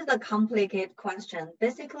this is a complicated question.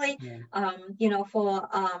 Basically, you know, for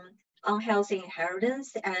unhealthy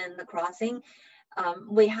inheritance and the crossing,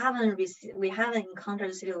 we haven't encountered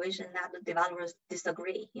a situation that the developers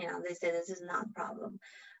disagree. You know, they say this is not a problem.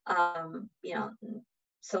 You know,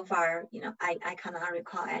 so far, you know, I cannot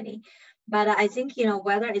recall any. But I think, you know,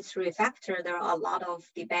 whether it's refactor, there are a lot of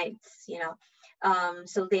debates. You know,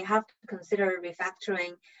 so they have to consider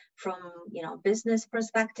refactoring from, you know, business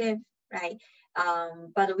perspective, right?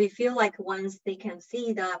 But we feel like once they can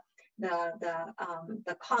see the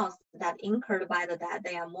cost that incurred by the debt,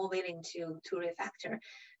 they are more willing to refactor.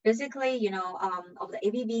 Basically, you know, of the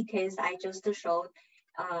ABB case I just showed,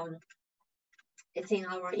 it's in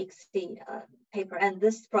our XD paper, and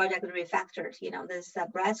this project refactored, you know, this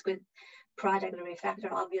breast project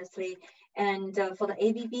refactor, obviously. And for the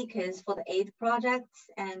ABB case, for the 8 projects,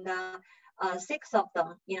 and 6 of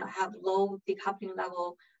them, you know, have low decoupling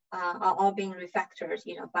level, are all being refactored,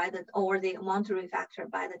 you know, or they want to refactor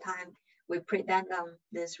by the time we present them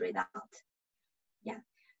this result. Yeah,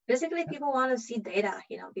 basically people want to see data,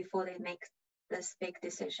 you know, before they make this big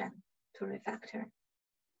decision to refactor.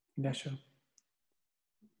 Yeah, sure.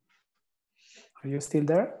 Are you still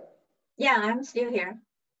there? Yeah, I'm still here.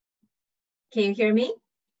 Can you hear me?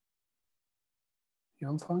 You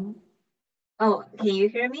on phone? Oh, can you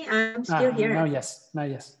hear me? I'm still here. Now yes, now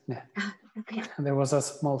yes. Yeah. Okay. There was a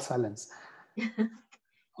small silence.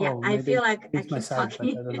 Yeah, I feel like I keep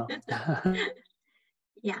talking. I don't know.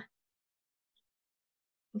 Yeah.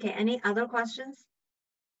 Okay, any other questions?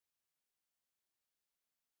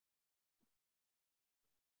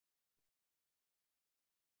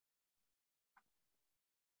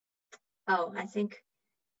 Oh, I think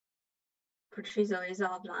Patricio is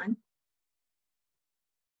offline.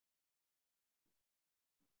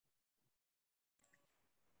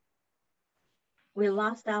 We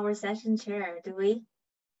lost our session chair, do we?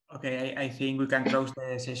 Okay, I think we can close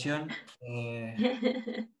the session.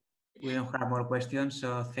 We don't have more questions,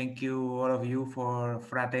 so thank you all of you for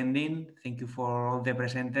attending. Thank you for all the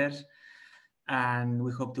presenters, and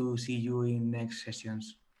we hope to see you in next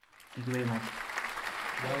sessions. Thank you very much.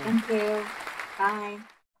 Thank you. Bye.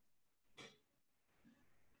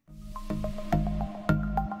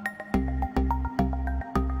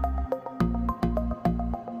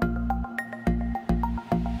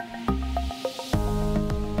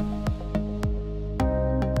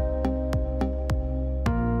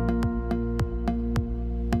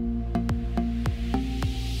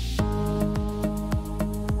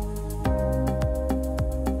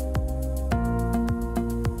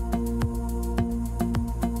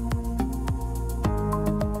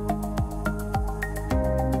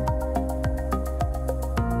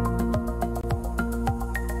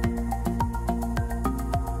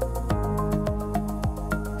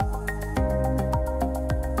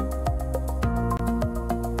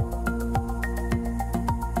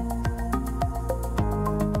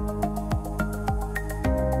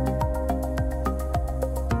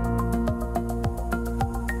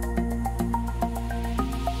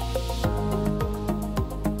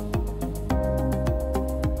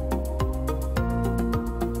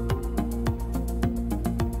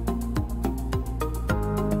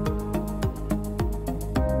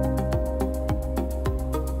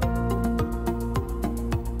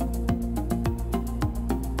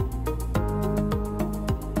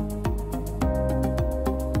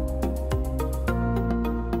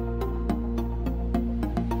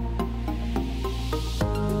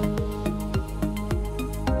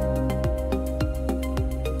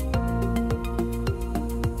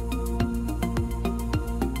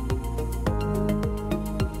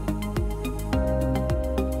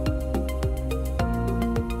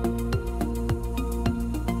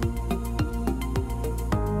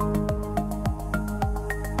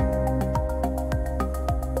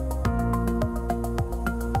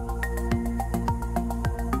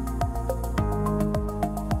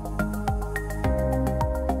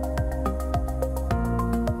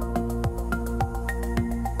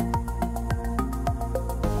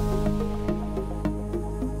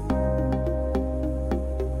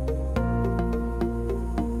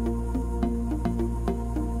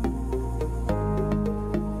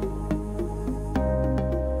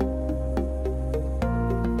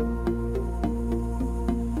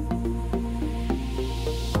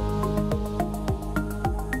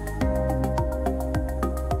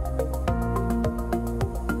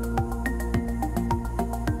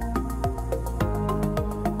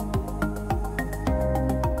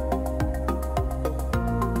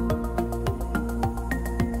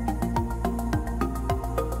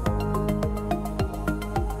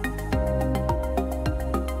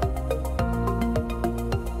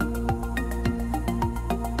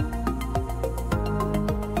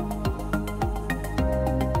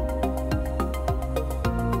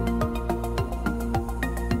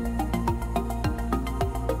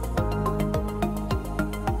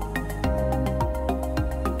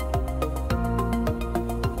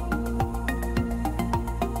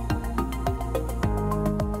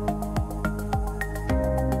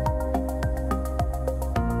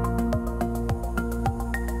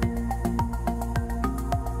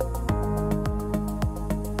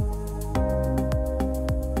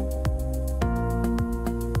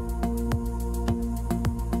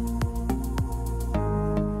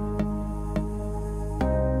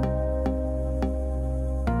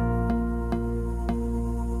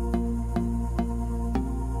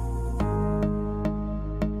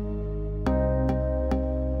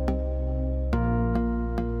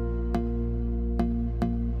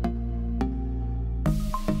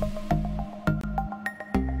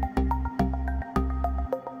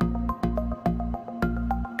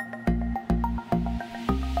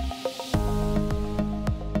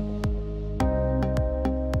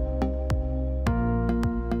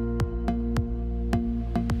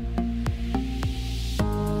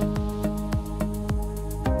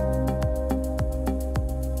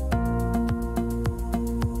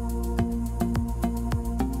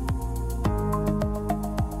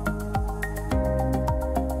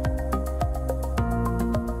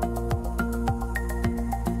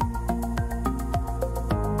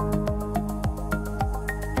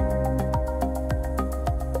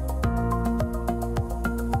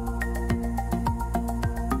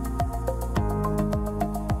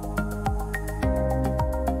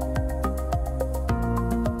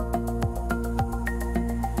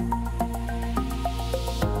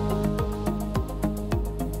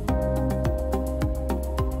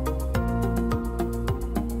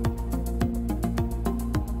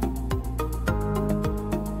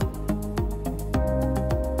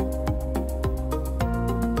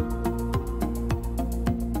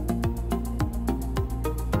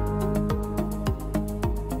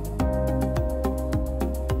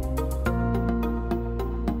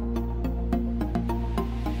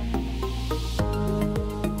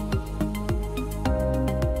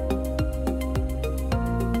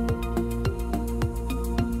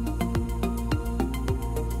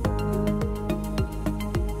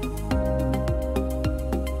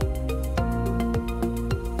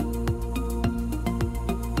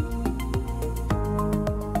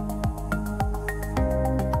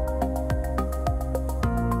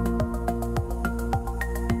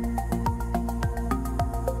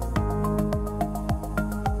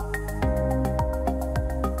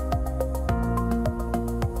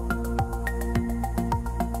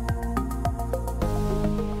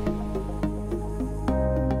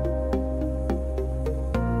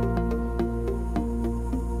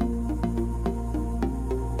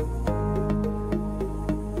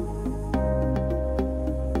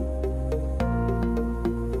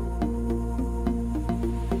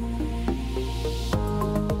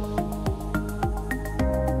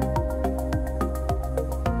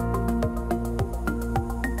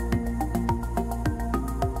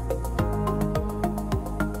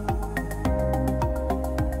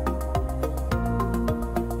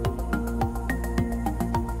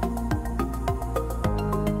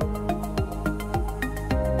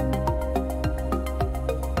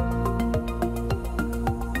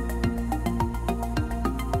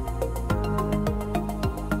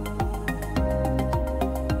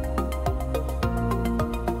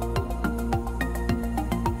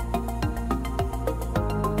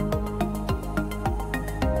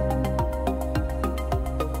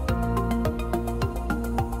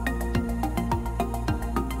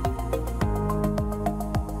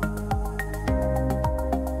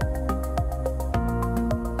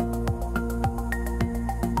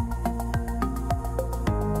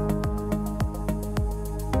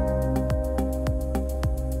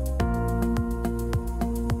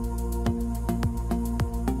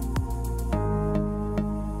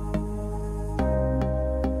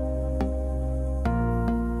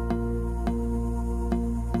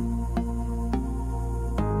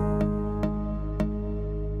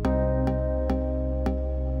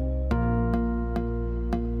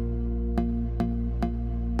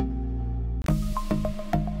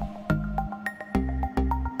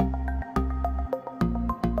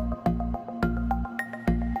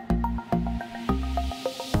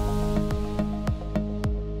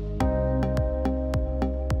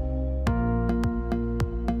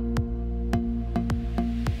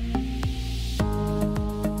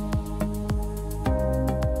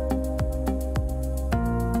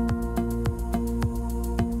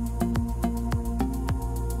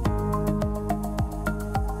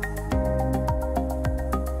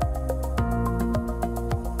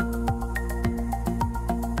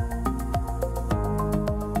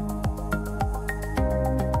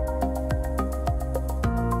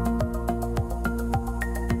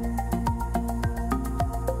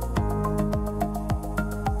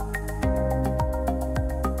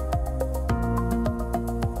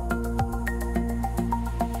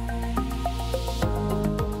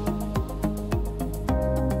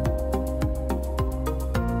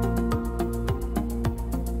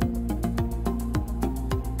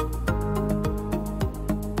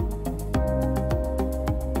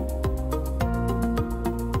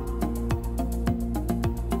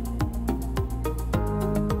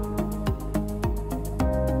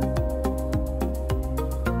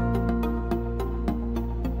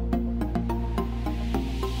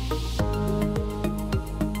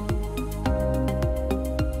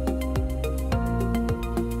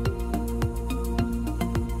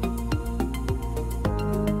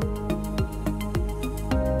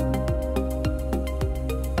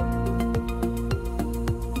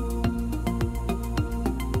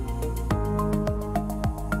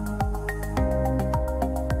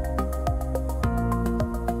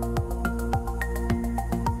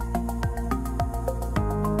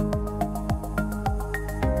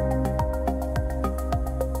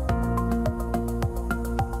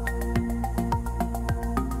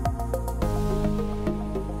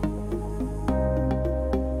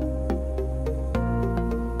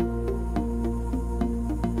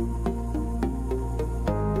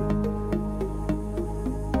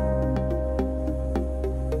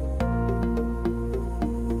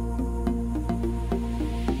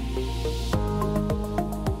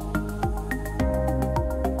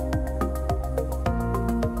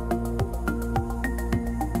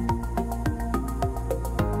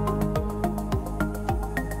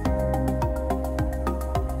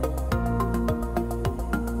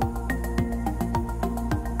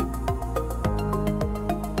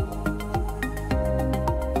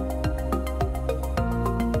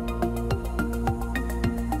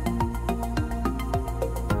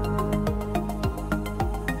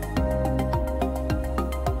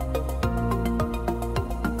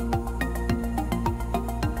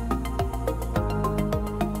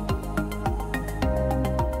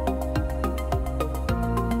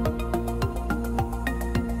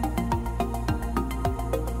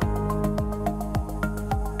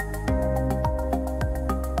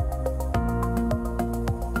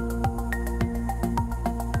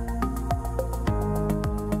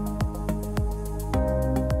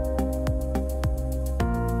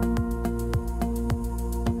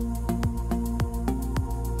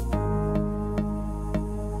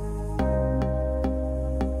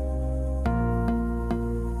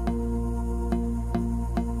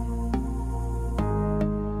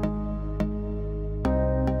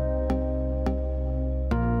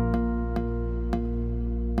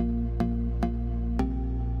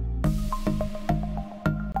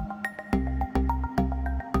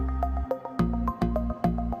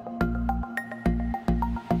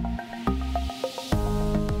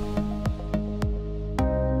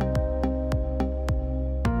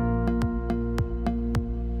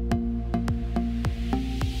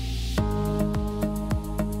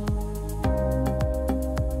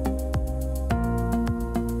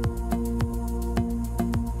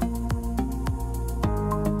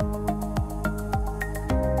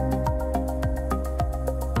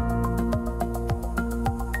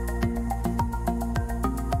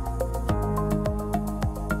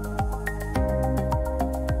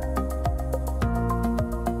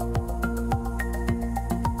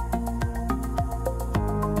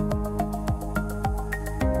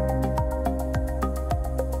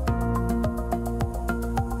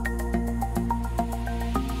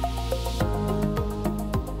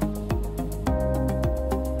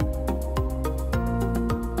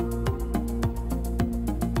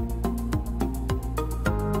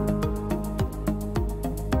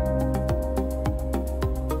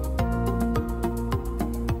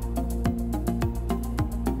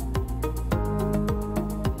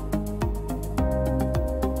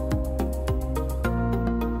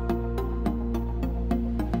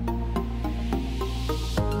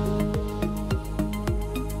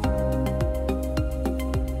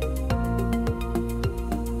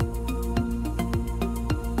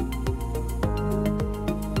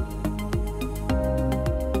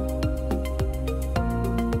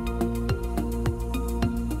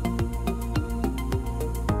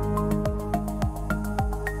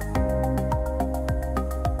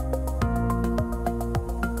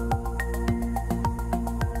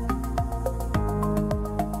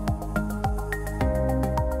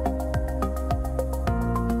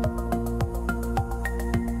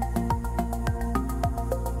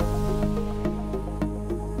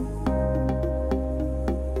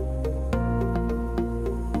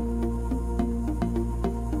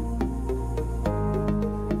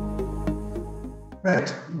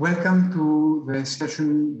 Right, welcome to the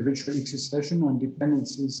session, the virtual XS session on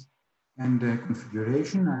dependencies and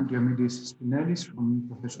configuration. I'm Diomidis Spinellis from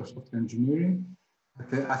Professor of Software Engineering at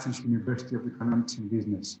the Athens University of Economics and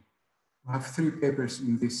Business. We have 3 papers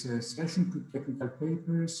in this session, 2 technical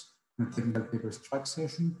papers, a technical papers track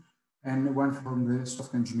session, and 1 from the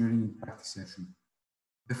software engineering in practice session.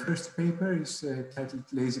 The first paper is titled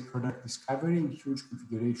Lazy Product Discovery in Huge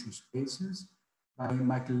Configuration Spaces by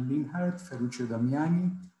Michael Linhart, Ferruccio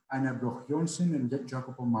Damiani, Anna Bloch-Jonsen, and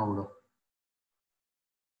Jacopo Mauro.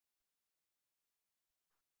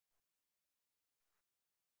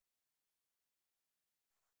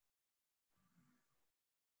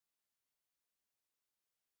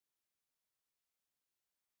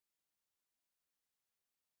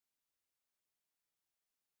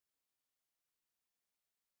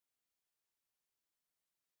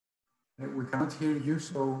 We cannot hear you,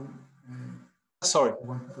 so... Sorry.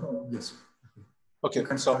 Yes. Okay. You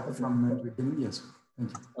can start from the beginning. Yes. Thank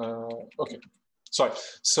you. Okay. Sorry.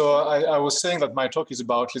 So I was saying that my talk is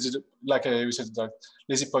about, like we said, that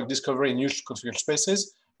lazy product discovery in huge configured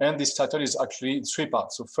spaces. And this title is actually in 3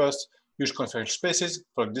 parts. So first, huge configured spaces,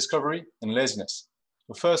 product discovery, and laziness.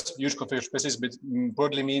 So first, huge configured spaces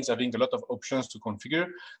broadly means having a lot of options to configure.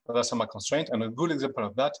 There are some constraints. And a good example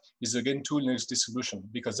of that is again tool Linux distribution,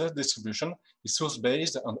 because that distribution is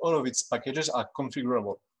source-based and all of its packages are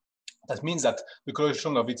configurable. That means that the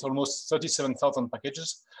collection of its almost 37,000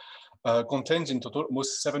 packages contains in total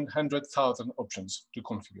almost 700,000 options to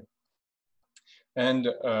configure. And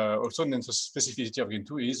also the specificity of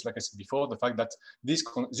Gentoo is, like I said before, the fact that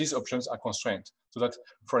these options are constrained. So that,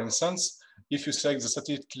 for instance, if you select the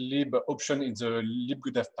static lib option in the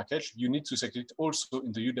libgudev package, you need to select it also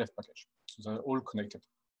in the udev package. So they're all connected.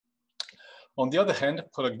 On the other hand,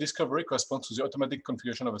 product discovery corresponds to the automatic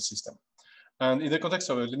configuration of a system. And in the context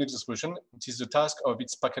of a Linux distribution, it is the task of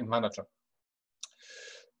its package manager.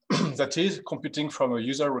 That is computing from a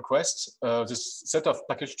user request, this set of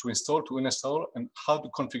packages to install, to uninstall, and how to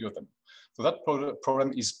configure them. So that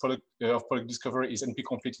problem is product discovery is NP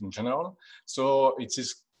complete in general. So it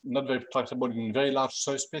is not very tractable in very large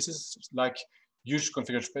search spaces, like huge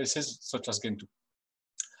configured spaces, such as Gentoo.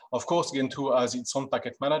 Of course, Gentoo has its own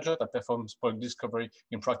packet manager that performs product discovery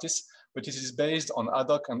in practice, but it is based on ad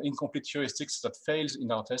hoc and incomplete heuristics that fails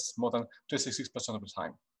in our tests more than 26% of the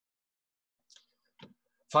time.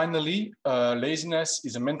 Finally, laziness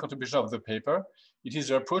is the main contribution of the paper. It is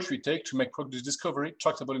the approach we take to make product discovery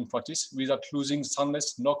tractable in practice without losing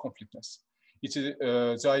soundness nor completeness.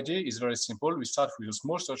 The idea is very simple. We start with a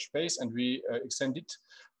small search space and we extend it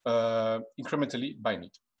incrementally by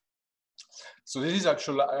need. So this is the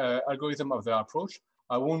actual algorithm of the approach.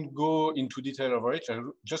 I won't go into detail over it. I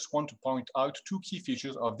just want to point out 2 key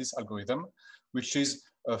features of this algorithm, which is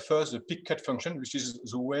first the pick cut function, which is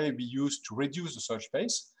the way we use to reduce the search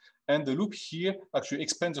space. And the loop here actually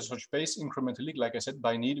expands the search space incrementally, like I said,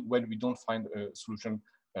 by need when we don't find a solution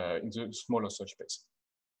in the smaller search space.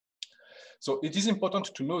 So it is important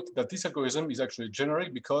to note that this algorithm is actually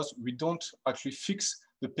generic because we don't actually fix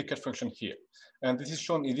the pick cut function here. And this is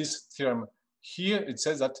shown in this theorem. Here it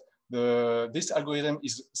says that this algorithm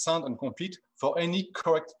is sound and complete for any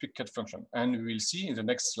correct pick cut function. And we will see in the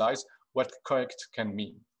next slides what correct can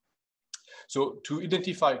mean. So to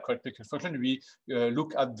identify correct pick cut function, we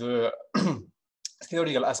look at the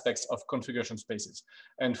theoretical aspects of configuration spaces.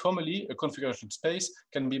 And formally, a configuration space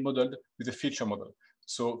can be modeled with a feature model.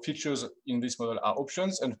 So features in this model are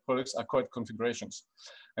options and products are correct configurations.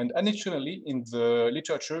 And additionally, in the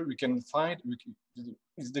literature, we can find,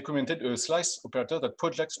 it's documented a slice operator that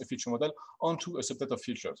projects a feature model onto a subset of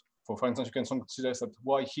features. For instance, you can consider that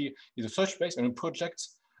Y here is a search space and it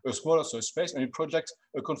projects a smaller search space and it projects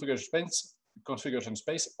a configuration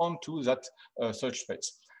space onto that search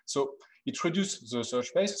space. So it reduces the search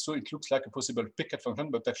space, so it looks like a possible pick-cut function,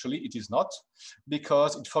 but actually it is not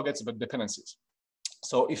because it forgets about dependencies.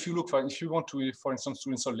 So if you want to, for instance, to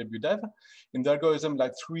install libgudev, in the algorithm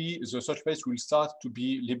like 3, the search space will start to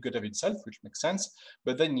be libgudev itself, which makes sense.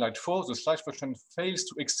 But then in like 4, the slash function fails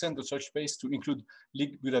to extend the search space to include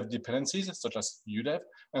libgudev dependencies, such as udev.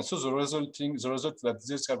 And so the result that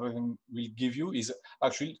this algorithm will give you is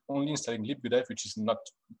actually only installing libgudev, which is not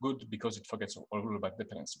good because it forgets all about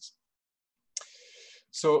dependencies.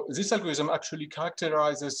 So this algorithm actually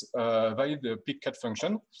characterizes valid pick-cut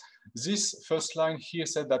function. This first line here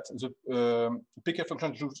said that the pick-cut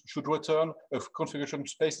function should return a configuration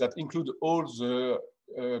space that includes all the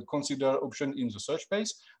consider option in the search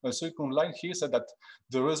space. The second line here said that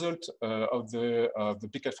the result of the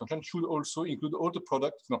picket function should also include all the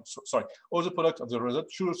product, no, sorry, all the product of the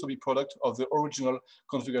result should also be product of the original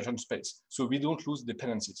configuration space. So we don't lose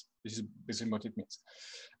dependencies. This is basically what it means.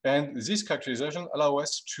 And this characterization allows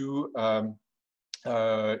us to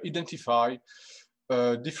identify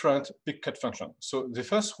different picket function. So the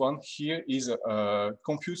first one here is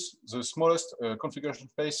computes the smallest configuration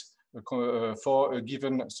space for a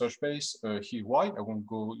given search space, here Y. I won't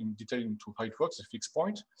go in detail into how it works, a fixed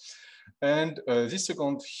point. And this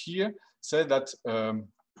second here said that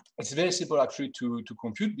it's very simple actually to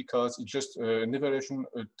compute because it's just an evaluation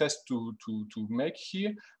test to make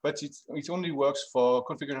here, but it only works for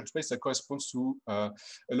configuration space that corresponds to a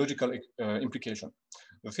logical implication.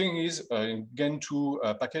 The thing is, in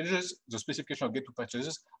Gen2 packages, the specification of Gen2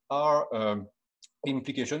 packages are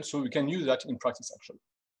implications, so we can use that in practice actually.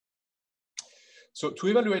 So to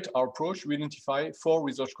evaluate our approach, we identify 4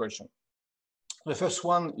 research questions. The first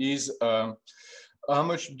one is how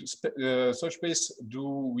much search space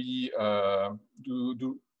do we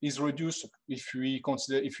is reduced if we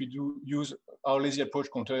do use our lazy approach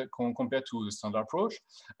compared to the standard approach.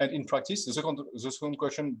 And in practice, the second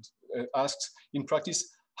question asks, in practice,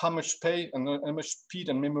 how much speed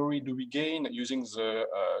and memory do we gain using the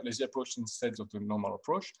lazy approach instead of the normal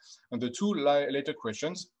approach? And the 2 later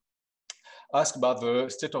questions ask about the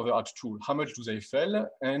state-of-the-art tool. How much do they fail,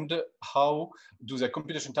 and how do their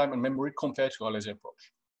computation time and memory compare to our lazy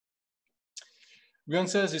approach? We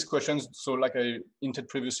answer these questions, so like I hinted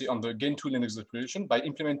previously on the Gen2 Linux distribution, by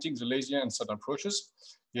implementing the lazy and standard approaches.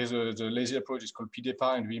 Here the lazy approach is called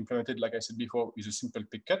PDEPA, and we implemented, like I said before, with a simple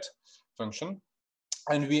picket function.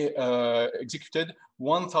 And we executed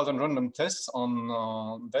 1,000 random tests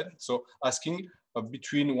on that, so asking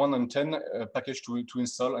between 1 and 10 package to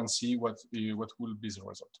install and see what will be the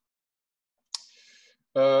result.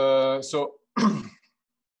 So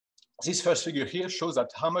this first figure here shows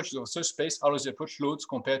that how much the search space our lazy approach loads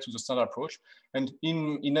compared to the standard approach. And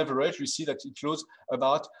in average, we see that it loads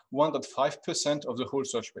about 1.5% of the whole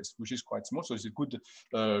search space, which is quite small. So it's a good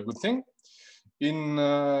thing. In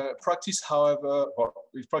practice, however, or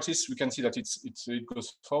in practice, we can see that it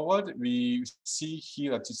goes forward. We see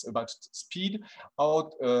here that it's about speed. Our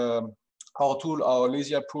tool, our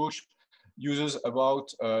lazy approach, uses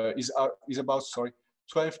about is about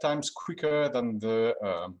 12 times quicker than the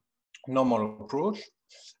normal approach.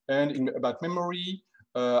 And about memory,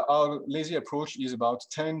 our lazy approach is about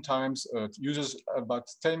 10 times uses about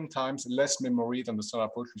 10 times less memory than the standard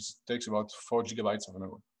approach, which takes about 4 gigabytes of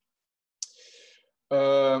memory.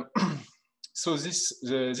 So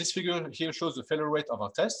this figure here shows the failure rate of our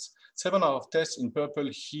tests. 7 out of tests in purple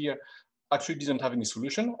here actually didn't have any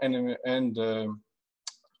solution, and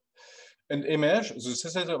Emerge, the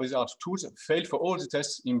state-of-the-art tools, failed for all the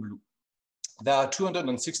tests in blue. There are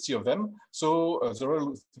 260 of them, so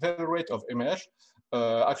the failure rate of Emerge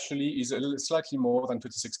actually is slightly more than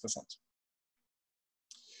 26%.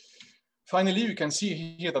 Finally, you can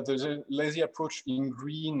see here that the lazy approach in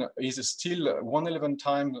green is still 111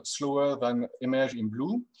 times slower than Emerge in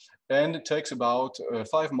blue, and it takes about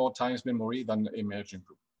 5 more times memory than Emerge in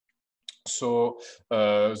blue. So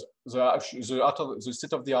the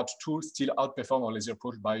state-of-the-art tool still outperform our lazy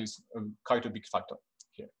approach by quite a big factor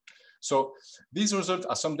here. So these results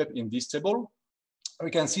are summed up in this table. We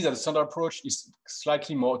can see that the standard approach is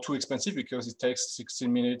slightly too expensive because it takes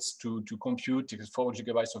 16 minutes to compute, it takes 4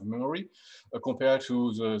 gigabytes of memory, compared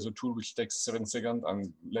to the tool which takes 7 seconds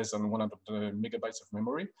and less than 100 megabytes of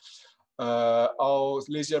memory. Our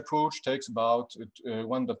lazy approach takes about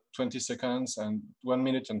 1.20 seconds and 1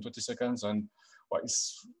 minute and 20 seconds. And well,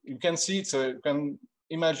 you can see you can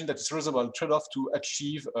imagine that it's a reasonable trade-off to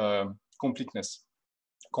achieve completeness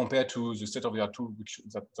compared to the state-of-the-art tool, which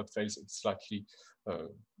that fails slightly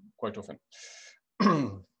quite often.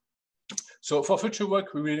 So for future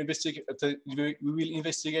work, we will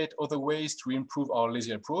investigate other ways to improve our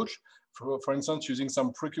lazy approach. For instance, using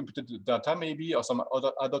some pre-computed data maybe, or some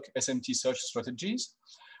other ad hoc SMT search strategies.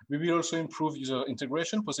 We will also improve user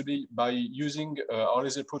integration, possibly by using our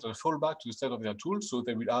lazy approach as a fallback to the state-of-the-art tool, so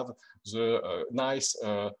they will have the nice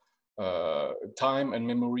time and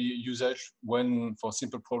memory usage when for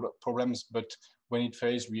simple problems, but when it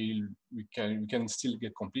fails, we can still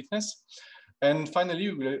get completeness. And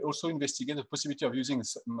finally, we will also investigate the possibility of using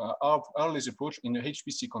our lazy approach in a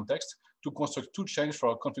HPC context to construct tool chains for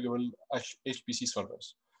our configurable HPC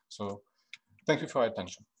solvers. So thank you for your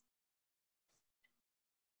attention.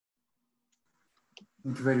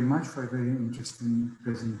 Thank you very much for a very interesting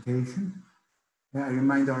presentation. I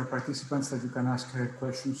remind our participants that you can ask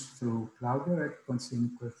questions through Clouder. I don't see any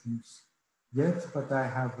questions yet, but I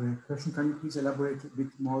have a question. Can you please elaborate a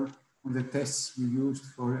bit more on the tests you used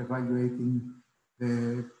for evaluating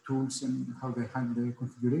the tools and how they handle the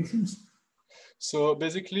configurations? So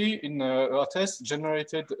basically, in our test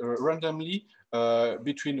generated randomly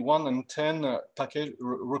between 1 and 10 package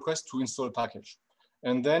requests to install a package.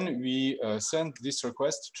 And then we send this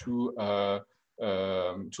request to our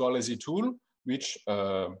lazy tool, which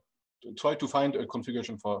try to find a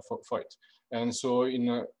configuration for it. And so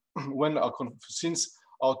in when since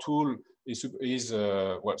our tool is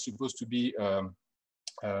well, supposed to be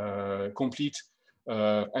complete,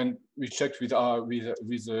 and we checked with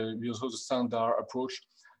the standard approach,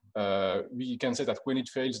 we can say that when it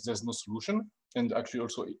fails, there's no solution. And actually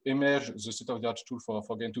also emerge the state-of-the-art tool for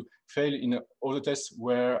Gain to fail in all the tests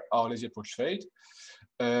where our lazy approach failed.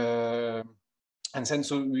 And then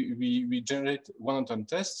so we generate 1,000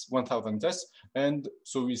 tests, and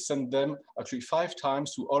so we send them actually 5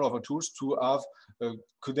 times to all of our tools to have an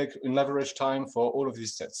average time for all of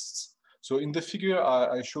these tests. So in the figure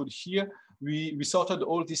I showed here, we sorted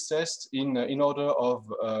all these tests in order of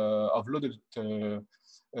loaded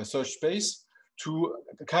search space to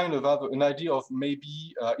kind of have an idea of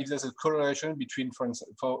maybe if there's a correlation between, for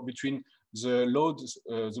instance, between the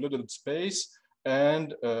loaded space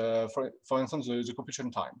and, for instance, the computation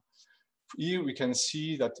time. Here we can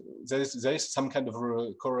see that there is some kind of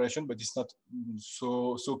correlation, but it's not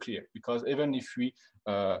so clear, because even if we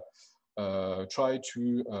try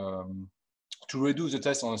to reduce the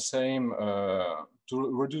test on the same, to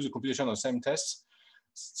reduce the computation on the same test,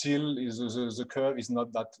 still the curve is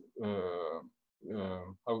not that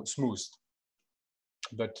smooth.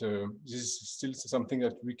 But this is still something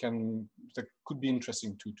that that could be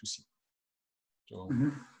interesting to see. So.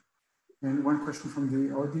 And one question from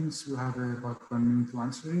the audience, we have about 1 minute to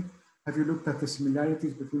answer it. Have you looked at the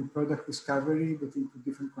similarities between product discovery between 2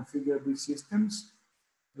 different configurable systems?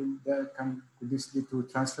 And could this lead to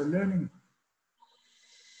transfer learning?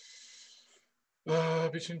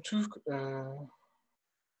 Between 2,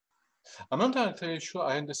 I'm not entirely sure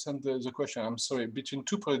I understand the question. I'm sorry. Between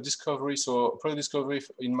 2 product discovery. So product discovery,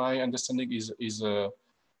 in my understanding, is a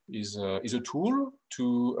tool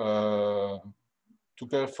to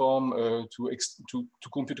perform to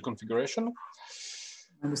compute a configuration.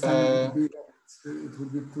 I understand it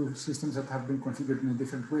would be 2 systems that have been configured in a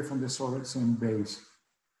different way from the same base.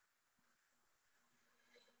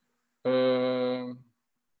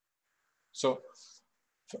 So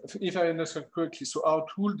if I understand correctly, so our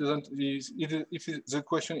tool doesn't, if the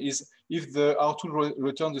question is if our tool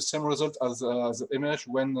returns the same result as emerge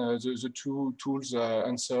when the 2 tools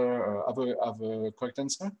answer have a correct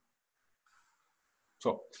answer.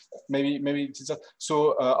 So maybe it is that.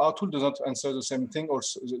 So our tool does not answer the same thing.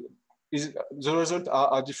 Also, the results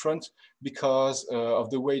are different because of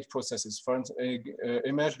the way it processes. For instance,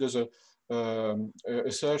 Emerge does a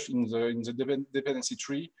search in the dependency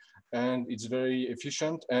tree, and it's very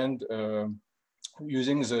efficient. And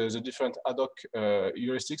using the different ad hoc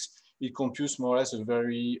heuristics, it computes more or less a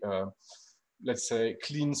very let's say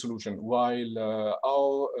clean solution. While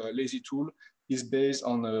our lazy tool is based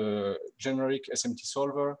on a generic SMT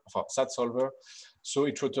solver, or SAT solver, so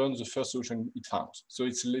it returns the first solution it found. So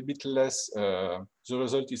it's a little bit less, the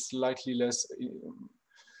result is slightly less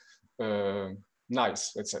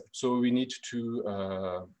nice, let's say. So we need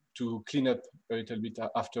to clean up a little bit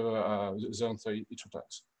after the answer it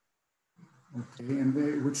returns. Okay, and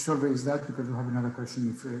which solver is that? Because we have another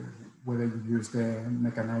question if whether you use the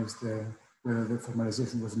mechanized, whether the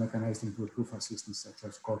formalization was mechanized into a proof assistant such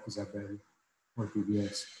as Corp, Isabel, or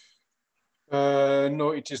PBS.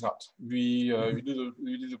 No, it is not. We do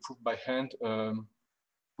the proof by hand.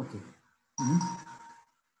 Okay.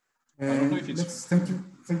 I don't know if it's...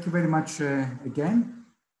 Thank you very much again.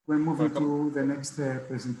 We're moving to the next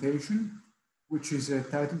presentation, which is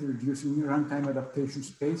titled Reducing Runtime Adaptation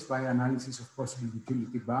Space by Analysis of Possible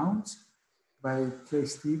Utility Bounds by Clay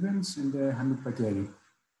Stevens and Hamid Bagheri.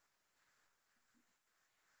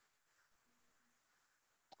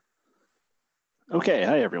 Okay,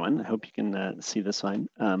 hi everyone. I hope you can see this fine.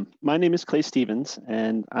 My name is Clay Stevens,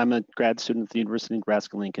 and I'm a grad student at the University of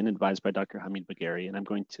Nebraska-Lincoln, advised by Dr. Hamid Bagheri, and I'm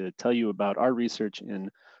going to tell you about our research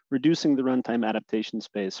in reducing the runtime adaptation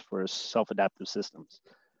space for self-adaptive systems.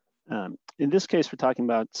 In this case, we're talking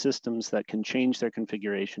about systems that can change their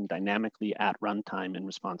configuration dynamically at runtime in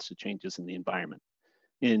response to changes in the environment.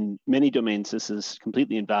 In many domains, this is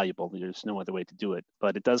completely invaluable. There's no other way to do it,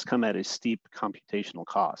 but it does come at a steep computational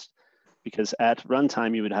cost, because at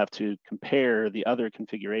runtime, you would have to compare the other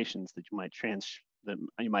configurations that you might that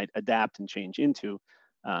you might adapt and change into.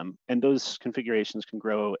 And those configurations can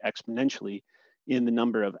grow exponentially in the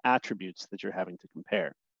number of attributes that you're having to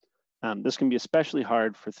compare. This can be especially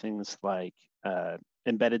hard for things like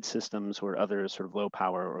embedded systems or other sort of low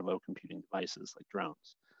power or low computing devices like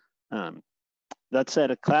drones. That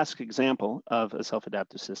said, a classic example of a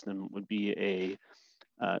self-adaptive system would be a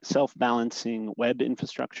self-balancing web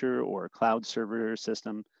infrastructure or cloud server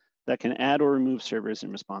system that can add or remove servers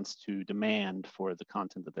in response to demand for the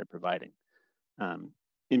content that they're providing.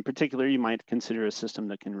 In particular, you might consider a system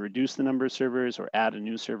that can reduce the number of servers or add a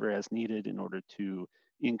new server as needed in order to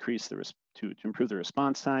increase to improve the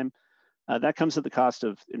response time. That comes at the cost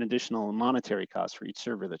of an additional monetary cost for each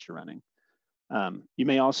server that you're running. You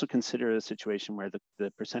may also consider a situation where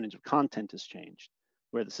the percentage of content is changed,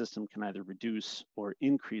 where the system can either reduce or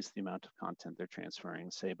increase the amount of content they're transferring,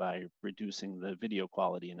 say by reducing the video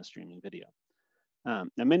quality in a streaming video. Now,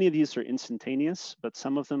 many of these are instantaneous, but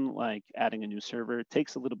some of them, like adding a new server,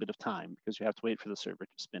 takes a little bit of time because you have to wait for the server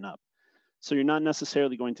to spin up. So you're not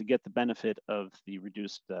necessarily going to get the benefit of the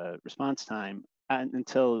reduced response time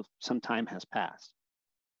until some time has passed.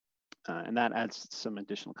 And that adds some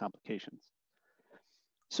additional complications.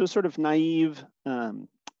 So sort of naive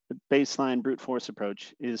baseline brute force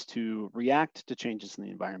approach is to react to changes in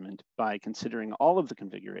the environment by considering all of the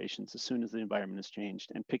configurations as soon as the environment is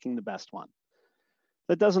changed and picking the best one.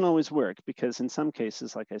 That doesn't always work because in some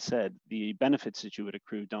cases, like I said, the benefits that you would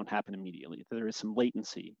accrue don't happen immediately. There is some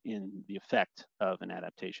latency in the effect of an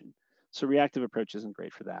adaptation. So reactive approach isn't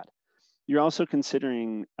great for that. You're also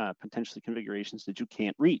considering potentially configurations that you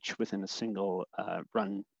can't reach within a single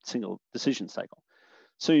single decision cycle.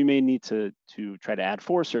 So you may need to try to add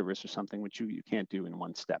 4 servers or something, which you can't do in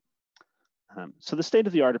one step. So the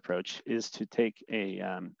state-of-the-art approach is to take a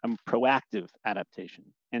proactive adaptation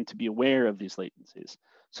and to be aware of these latencies.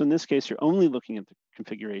 So in this case, you're only looking at the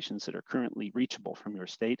configurations that are currently reachable from your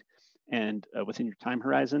state and within your time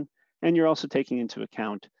horizon. And you're also taking into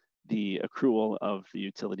account the accrual of the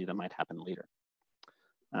utility that might happen later.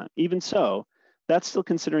 Even so, that's still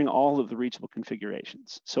considering all of the reachable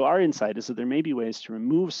configurations. So our insight is that there may be ways to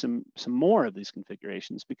remove some more of these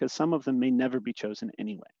configurations because some of them may never be chosen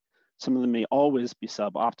anyway. Some of them may always be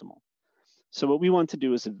suboptimal. So what we want to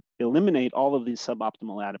do is eliminate all of these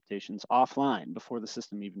suboptimal adaptations offline before the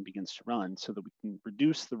system even begins to run so that we can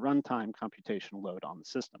reduce the runtime computational load on the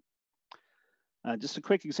system. Just a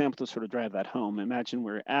quick example to sort of drive that home. Imagine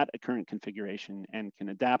we're at a current configuration and can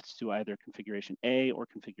adapt to either configuration A or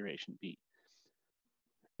configuration B.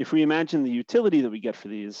 If we imagine the utility that we get for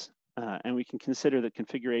these, and we can consider that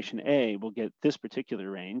configuration A will get this particular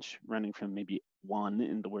range, running from maybe 1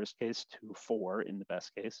 in the worst case to 4 in the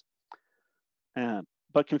best case.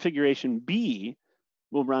 But configuration B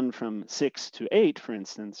will run from 6 to 8, for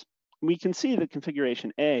instance. We can see that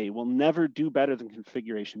configuration A will never do better than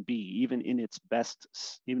configuration B, even in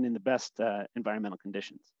the best environmental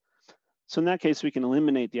conditions. So in that case, we can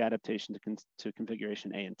eliminate the adaptation to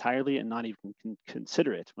configuration A entirely and not even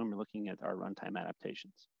consider it when we're looking at our runtime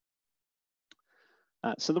adaptations.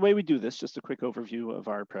 So the way we do this, just a quick overview of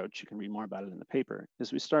our approach, you can read more about it in the paper,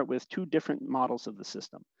 is we start with 2 different models of the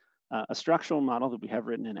system. A structural model that we have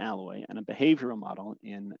written in Alloy and a behavioral model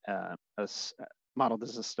in a model that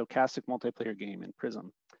is a stochastic multiplayer game in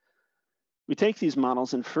Prism. We take these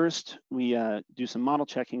models and first we do some model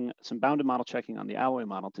checking, some bounded model checking on the Alloy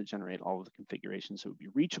model to generate all of the configurations that would be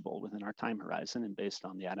reachable within our time horizon and based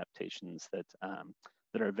on the adaptations that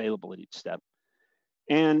are available at each step.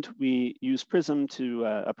 And we use Prism to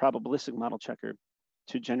a probabilistic model checker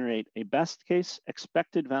to generate a best case,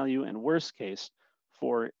 expected value, and worst case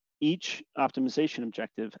for each optimization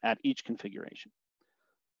objective at each configuration.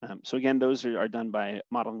 So again, those are done by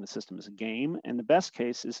modeling the system as a game. And the best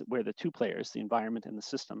case is where the 2 players, the environment and the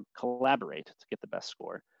system, collaborate to get the best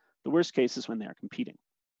score. The worst case is when they are competing.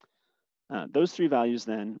 Those 3 values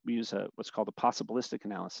then, we use what's called a possibilistic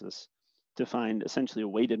analysis to find essentially a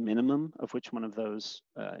weighted minimum of which one of those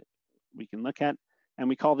we can look at. And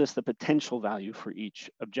we call this the potential value for each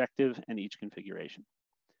objective and each configuration.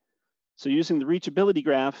 So using the reachability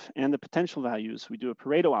graph and the potential values, we do a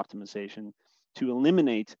Pareto optimization to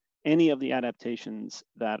eliminate any of the adaptations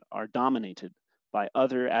that are dominated by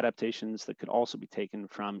other adaptations that could also be taken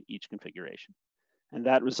from each configuration. And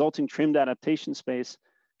that resulting trimmed adaptation space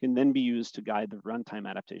can then be used to guide the runtime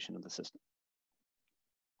adaptation of the system.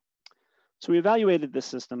 So we evaluated this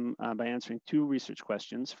system by answering 2 research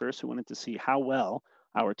questions. First, we wanted to see how well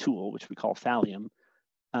our tool, which we call Thallium,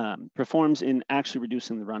 performs in actually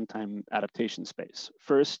reducing the runtime adaptation space.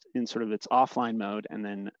 First, in sort of its offline mode, and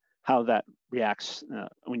then how that reacts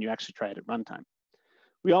when you actually try it at runtime.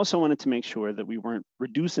 We also wanted to make sure that we weren't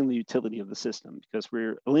reducing the utility of the system because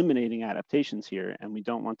we're eliminating adaptations here and we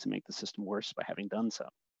don't want to make the system worse by having done so.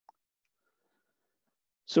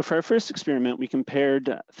 So for our first experiment, we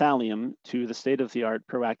compared thallium to the state-of-the-art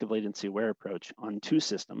proactive latency-aware approach on two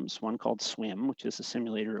systems, one called SWIM, which is a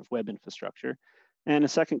simulator of web infrastructure, and a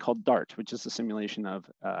second called DART, which is a simulation of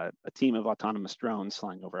a team of autonomous drones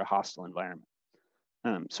flying over a hostile environment.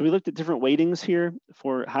 So we looked at different weightings here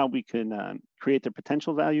for how we can create their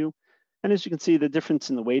potential value. And as you can see, the difference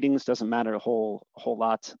in the weightings doesn't matter a whole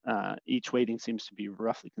lot. Each weighting seems to be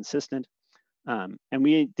roughly consistent. And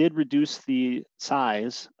we did reduce the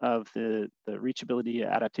size of the reachability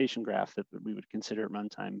adaptation graph that we would consider at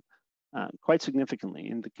runtime quite significantly.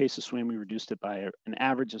 In the case of SWIM, we reduced it by an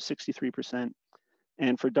average of 63%.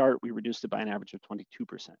 And for DART, we reduced it by an average of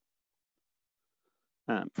 22%.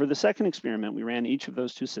 For the second experiment, we ran each of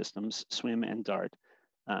those two systems, SWIM and DART,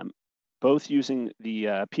 both using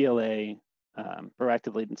the PLA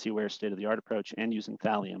proactive latency aware state-of-the-art approach and using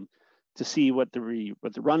thallium to see what the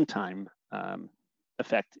runtime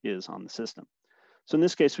effect is on the system. So in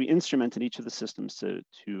this case, we instrumented each of the systems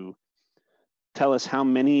to tell us how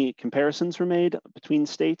many comparisons were made between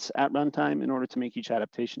states at runtime in order to make each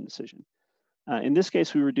adaptation decision. In this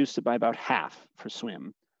case, we reduced it by about half for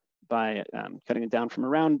SWIM, by cutting it down from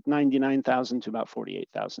around 99,000 to about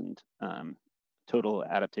 48,000 total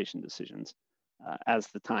adaptation decisions as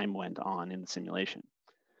the time went on in the simulation.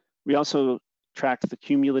 We also tracked the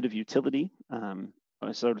cumulative utility,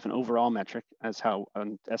 sort of an overall metric as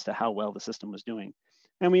to how well the system was doing.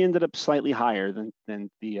 And we ended up slightly higher than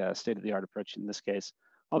the state-of-the-art approach in this case,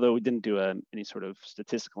 although we didn't do any sort of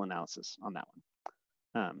statistical analysis on that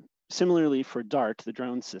one. Similarly for DART, the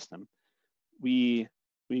drone system, we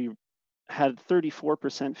had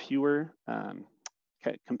 34% fewer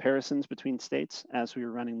comparisons between states as we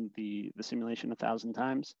were running the simulation 1,000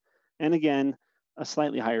 times. And again, a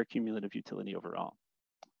slightly higher cumulative utility overall.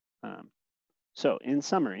 So in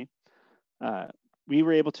summary, we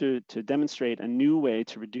were able to demonstrate a new way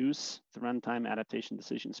to reduce the runtime adaptation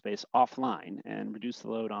decision space offline and reduce the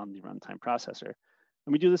load on the runtime processor.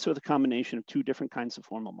 And we do this with a combination of two different kinds of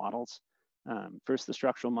formal models. First, the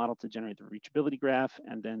structural model to generate the reachability graph,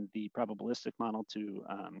 and then the probabilistic model to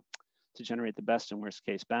generate the best and worst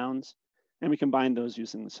case bounds. And we combine those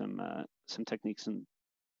using some techniques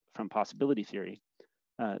from possibility theory.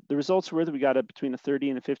 The results were that we got a between a 30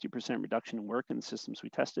 and a 50% reduction in work in the systems we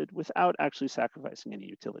tested without actually sacrificing any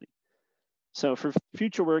utility. So for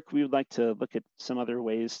future work, we would like to look at some other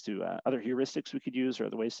ways to, other heuristics we could use or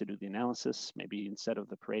other ways to do the analysis. Maybe instead of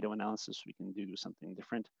the Pareto analysis, we can do something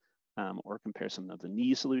different. Or compare some of the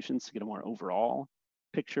knee solutions to get a more overall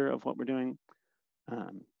picture of what we're doing.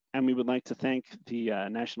 And we would like to thank the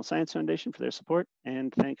National Science Foundation for their support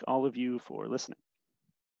and thank all of you for listening.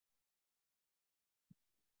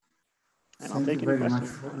 And I'll take any questions.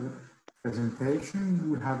 Thank you very much for the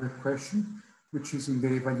presentation. We have a question, which is in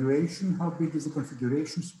the evaluation, how big is the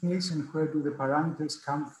configuration space and where do the parameters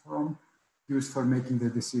come from used for making the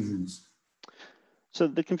decisions? So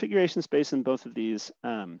the configuration space in both of these,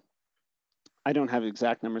 I don't have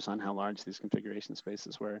exact numbers on how large these configuration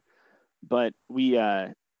spaces were, but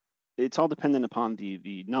it's all dependent upon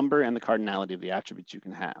the number and the cardinality of the attributes you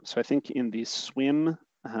can have. So I think in the SWIM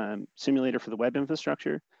simulator for the web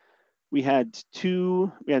infrastructure, we had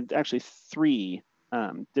actually three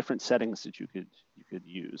different settings that you could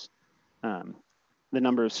use. The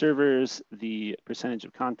number of servers, the percentage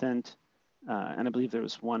of content, and I believe there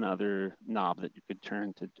was one other knob that you could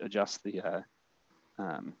turn to adjust the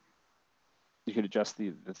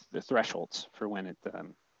thresholds for when it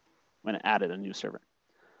added a new server.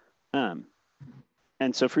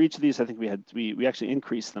 And so for each of these, I think we actually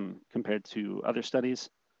increased them compared to other studies.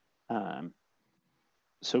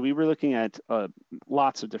 So we were looking at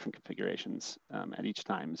lots of different configurations at each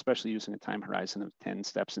time, especially using a time horizon of 10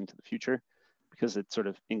 steps into the future, because it sort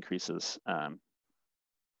of increases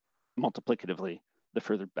multiplicatively the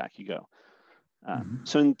further back you go.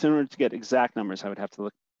 So in order to get exact numbers, I would have to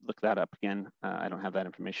look that up again. I don't have that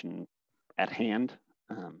information at hand,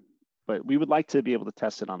 but we would like to be able to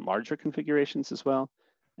test it on larger configurations as well.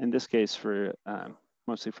 In this case,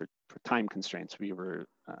 mostly for time constraints, we were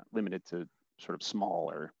limited to sort of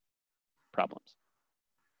smaller problems.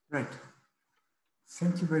 Right.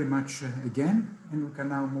 Thank you very much again. And we can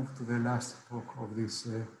now move to the last talk of this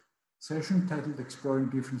session titled Exploring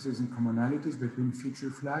Differences and Commonalities Between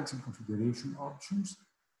Feature Flags and Configuration Options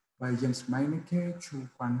by Jens Meinecke, Chu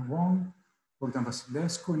Quan Wong, Bogdan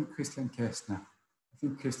Vasilescu, and Christian Kestner. I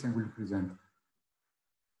think Christian will present.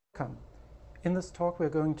 Come. In this talk, we're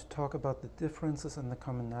going to talk about the differences and the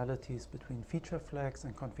commonalities between feature flags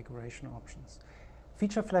and configuration options.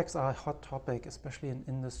 Feature flags are a hot topic, especially in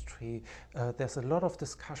industry. There's a lot of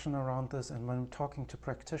discussion around this, and when talking to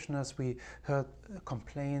practitioners, we heard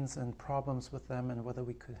complaints and problems with them and whether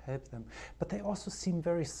we could help them. But they also seem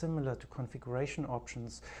very similar to configuration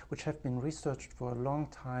options, which have been researched for a long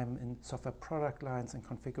time in software product lines and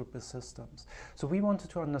configurable systems. So we wanted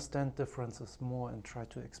to understand differences more and try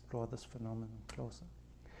to explore this phenomenon closer.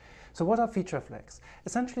 So what are feature flags?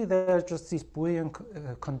 Essentially, they're just these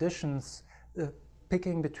Boolean conditions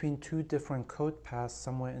picking between two different code paths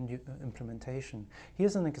somewhere in implementation.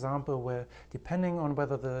 Here's an example where, depending on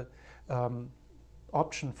whether the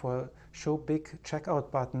option for show big checkout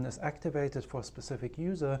button is activated for a specific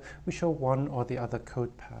user, we show one or the other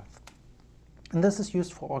code path. And this is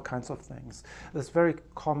used for all kinds of things. It's very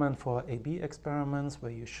common for A/B experiments where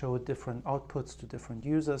you show different outputs to different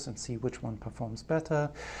users and see which one performs better.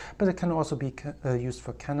 But it can also be used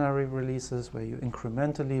for canary releases where you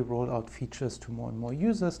incrementally roll out features to more and more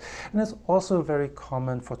users. And it's also very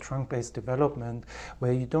common for trunk-based development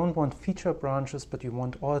where you don't want feature branches, but you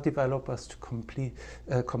want all developers to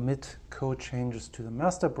commit code changes to the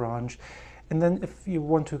master branch. And then if you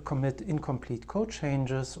want to commit incomplete code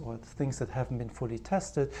changes or things that haven't been fully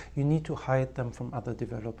tested, you need to hide them from other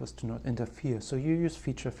developers to not interfere. So you use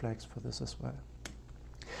feature flags for this as well.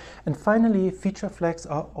 And finally, feature flags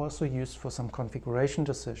are also used for some configuration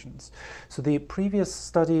decisions. So the previous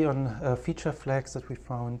study on feature flags that we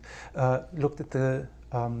found looked at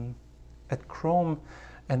Chrome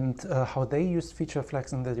and how they used feature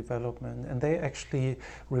flags in their development. And they actually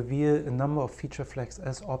reveal a number of feature flags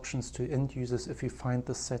as options to end users. If you find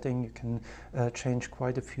the setting, you can change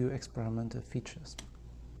quite a few experimental features.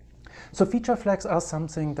 So feature flags are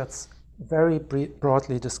something that's very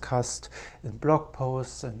broadly discussed in blog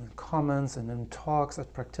posts and in comments and in talks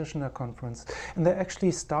at practitioner conference. And there are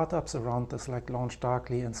actually startups around this like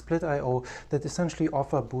LaunchDarkly and Split.io that essentially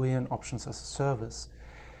offer Boolean options as a service.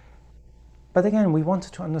 But again, we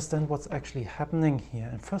wanted to understand what's actually happening here.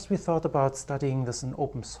 And first we thought about studying this in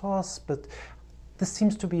open source, but this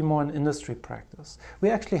seems to be more an industry practice. We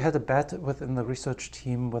actually had a bet within the research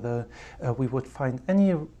team whether we would find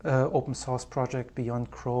any open source project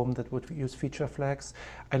beyond Chrome that would use feature flags.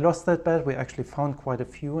 I lost that bet. We actually found quite a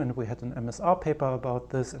few, and we had an MSR paper about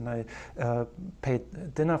this, and I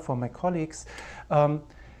paid dinner for my colleagues.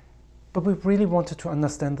 But we really wanted to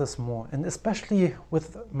understand this more, and especially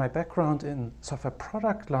with my background in software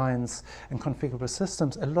product lines and configurable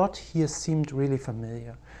systems, a lot here seemed really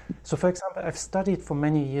familiar. So for example, I've studied for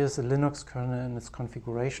many years a Linux kernel and its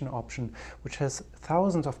configuration option, which has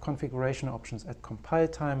thousands of configuration options at compile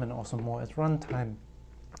time and also more at runtime.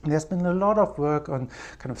 There's been a lot of work on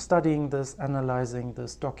kind of studying this, analyzing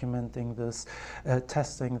this, documenting this,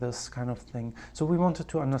 testing this kind of thing. So we wanted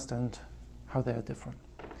to understand how they are different.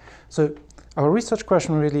 So our research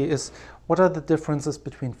question really is, what are the differences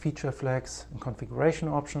between feature flags and configuration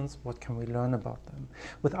options? What can we learn about them?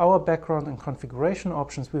 With our background in configuration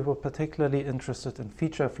options, we were particularly interested in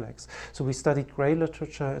feature flags. So we studied gray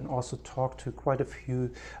literature and also talked to quite a few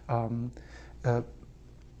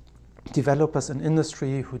developers in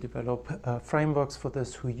industry who develop frameworks for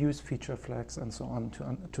this, who use feature flags and so on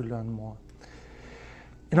to learn more.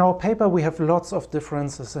 In our paper, we have lots of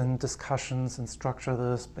differences and discussions and structure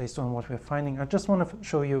this based on what we're finding. I just want to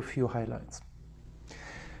show you a few highlights.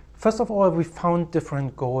 First of all, we found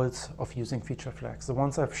different goals of using feature flags. The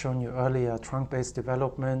ones I've shown you earlier, trunk-based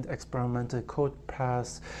development, experimental code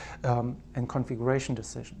paths, and configuration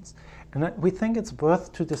decisions. And we think it's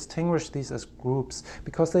worth to distinguish these as groups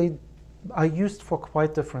because they are used for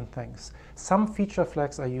quite different things. Some feature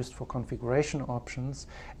flags are used for configuration options,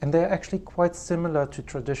 and they're actually quite similar to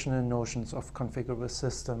traditional notions of configurable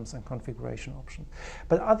systems and configuration options.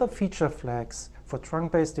 But other feature flags for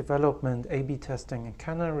trunk-based development, A/B testing, and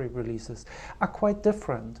canary releases are quite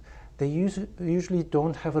different. They usually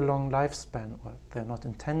don't have a long lifespan, or they're not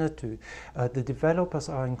intended to. The developers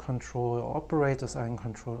are in control, or operators are in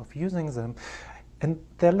control of using them. And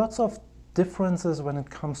there are lots of differences when it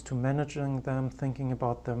comes to managing them, thinking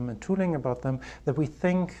about them, and tooling about them that we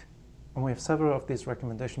think, and we have several of these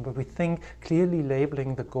recommendations, but we think clearly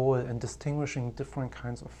labeling the goal and distinguishing different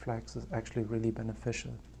kinds of flags is actually really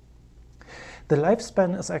beneficial. The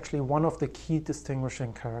lifespan is actually one of the key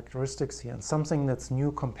distinguishing characteristics here, and something that's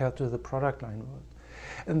new compared to the product line world.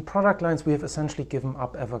 In product lines, we have essentially given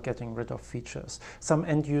up ever getting rid of features. Some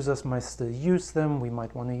end users might still use them. We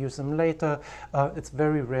might want to use them later. It's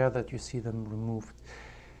very rare that you see them removed.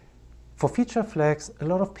 For feature flags, a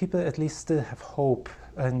lot of people at least still have hope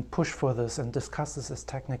and push for this and discuss this as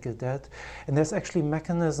technical debt. And there's actually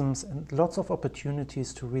mechanisms and lots of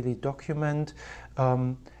opportunities to really document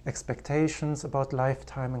expectations about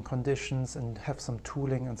lifetime and conditions and have some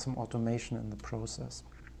tooling and some automation in the process.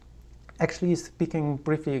 Actually, speaking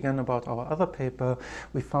briefly again about our other paper,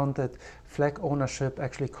 we found that flag ownership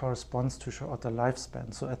actually corresponds to shorter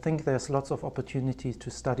lifespan. So I think there's lots of opportunity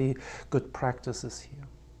to study good practices here.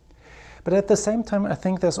 But at the same time, I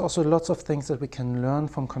think there's also lots of things that we can learn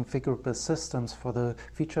from configurable systems for the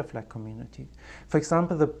feature flag community. For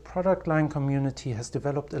example, the product line community has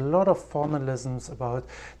developed a lot of formalisms about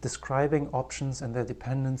describing options and their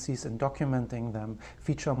dependencies and documenting them,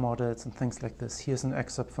 feature models and things like this. Here's an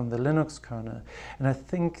excerpt from the Linux kernel. And I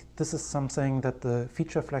think this is something that the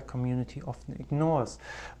feature flag community often ignores.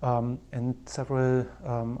 And several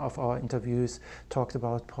of our interviews talked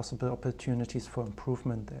about possible opportunities for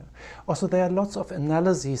improvement there. Also, there are lots of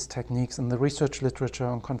analysis techniques in the research literature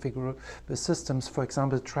on configurable systems, for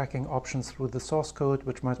example, tracking options through the source code,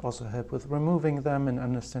 which might also help with removing them and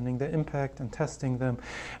understanding their impact and testing them.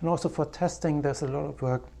 And also for testing, there's a lot of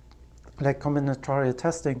work like combinatorial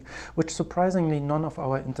testing, which surprisingly none of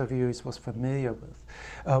our interviewees was familiar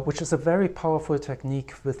with, which is a very powerful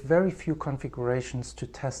technique with very few configurations to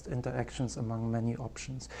test interactions among many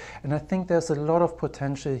options. And I think there's a lot of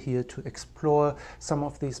potential here to explore some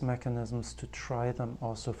of these mechanisms to try them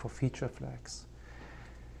also for feature flags.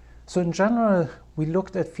 So in general, we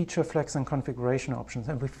looked at feature flags and configuration options,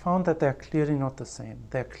 and we found that they're clearly not the same.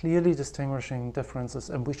 They're clearly distinguishing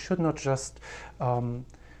differences, and we should not just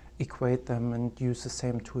equate them and use the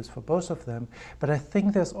same tools for both of them. But I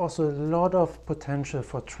think there's also a lot of potential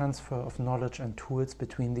for transfer of knowledge and tools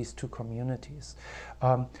between these two communities.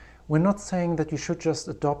 We're not saying that you should just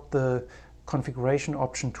adopt the configuration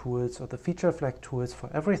option tools or the feature flag tools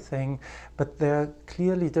for everything, but there are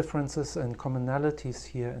clearly differences and commonalities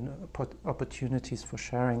here and opportunities for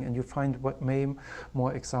sharing. And you find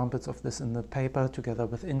more examples of this in the paper together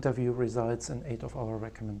with interview results and 8 of our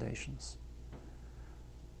recommendations.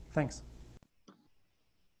 Thanks.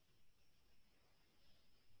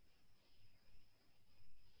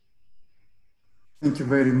 Thank you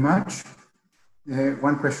very much.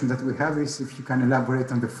 One question that we have is if you can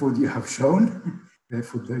elaborate on the food you have shown, the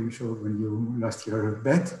food that you showed when you lost your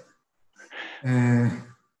bet.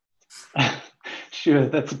 Sure,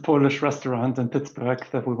 that's a Polish restaurant in Pittsburgh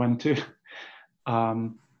that we went to.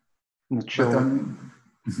 Not sure.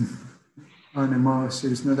 On a more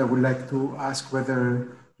serious note, I would like to ask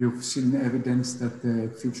whether you've seen evidence that the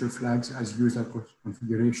feature flags as used as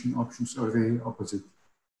configuration options or the opposite.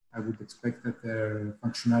 I would expect that their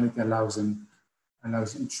functionality allows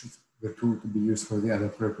each of the two to be used for the other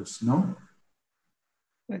purpose, no?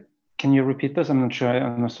 Can you repeat this? I'm not sure I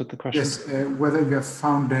understood the question. Yes, whether you have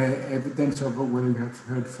found evidence or whether you have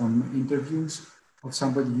heard from interviews of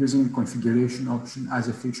somebody using a configuration option as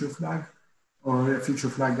a feature flag or a feature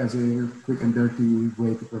flag as a quick and dirty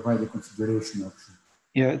way to provide a configuration option.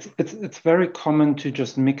 Yeah, it's very common to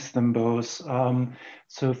just mix them both.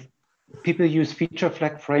 So people use feature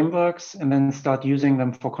flag frameworks and then start using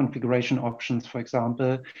them for configuration options, for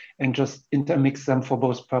example, and just intermix them for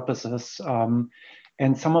both purposes.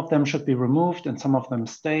 And some of them should be removed and some of them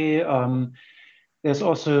stay. There's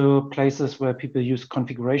also places where people use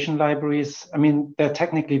configuration libraries. I mean, they're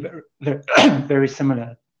technically very, very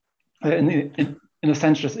similar. In a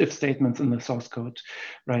sense, just if statements in the source code,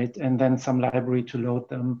 right? And then some library to load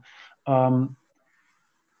them.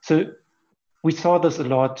 So we saw this a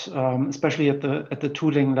lot, especially at the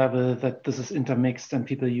tooling level, that this is intermixed and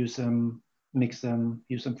people use them, mix them,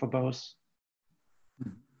 use them for both.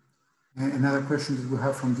 Another question that we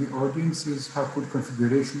have from the audience is how could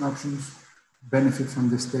configuration options benefit from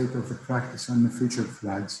the state of the practice on the feature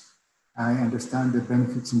flags? I understand the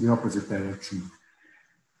benefits in the opposite direction.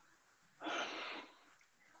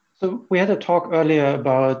 So we had a talk earlier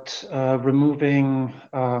about removing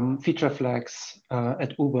feature flags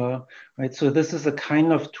at Uber, right? So this is a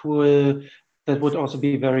kind of tool that would also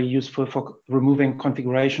be very useful for removing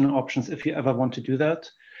configuration options if you ever want to do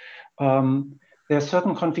that. There are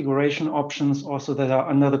certain configuration options also that are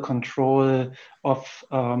under the control of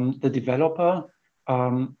the developer.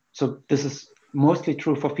 So this is mostly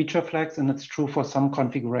true for feature flags, and it's true for some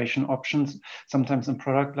configuration options, sometimes in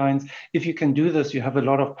product lines. If you can do this, you have a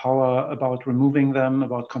lot of power about removing them,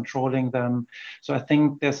 about controlling them. So I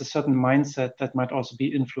think there's a certain mindset that might also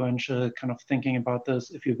be influential, kind of thinking about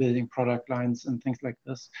this if you're building product lines and things like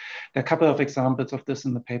this. There are a couple of examples of this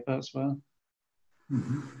in the paper as well.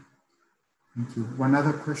 Mm-hmm. Thank you. One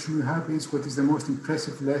other question we have is, what is the most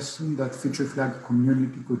impressive lesson that feature flag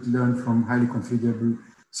community could learn from highly configurable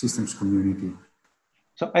systems community?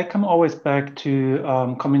 So I come always back to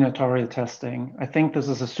combinatorial testing. I think this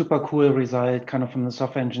is a super cool result kind of from the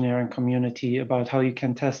software engineering community about how you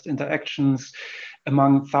can test interactions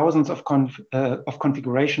among thousands of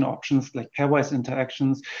configuration options, like pairwise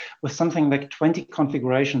interactions. With something like 20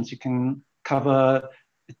 configurations, you can cover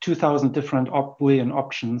 2,000 different Boolean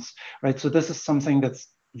options, right? So this is something that's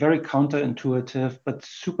very counterintuitive, but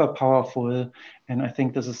super powerful. And I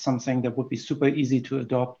think this is something that would be super easy to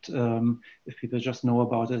adopt if people just know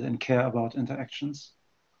about it and care about interactions.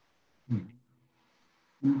 And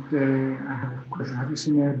I have a question. Have you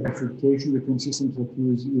seen a bifurcation between systems that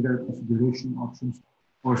use either configuration options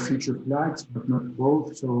or feature flags, but not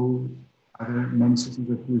both? So are there many systems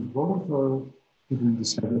that use both, or people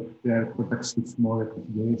decide that their product suits more a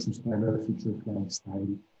configuration style or a feature flag style?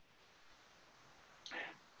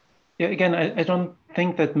 Yeah, again, I don't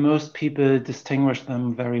think that most people distinguish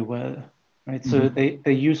them very well, right? So they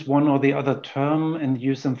use one or the other term and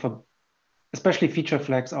use them for, especially feature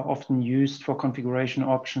flags are often used for configuration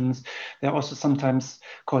options. They're also sometimes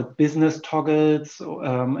called business toggles,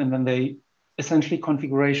 and then they essentially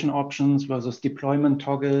configuration options versus deployment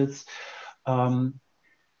toggles. I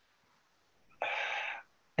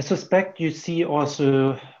suspect you see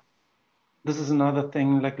also, this is another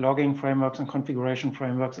thing, like logging frameworks and configuration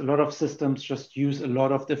frameworks. A lot of systems just use a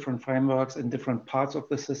lot of different frameworks in different parts of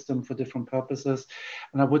the system for different purposes.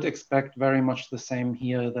 And I would expect very much the same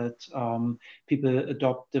here, that people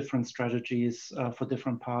adopt different strategies for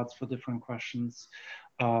different parts, for different questions.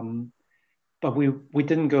 But we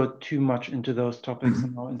didn't go too much into those topics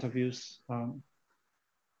in our interviews.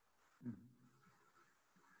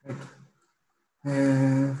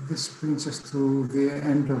 This brings us to the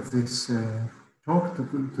end of this talk, to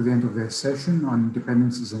the end of the session on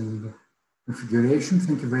dependencies and configuration.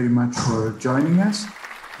 Thank you very much for joining us,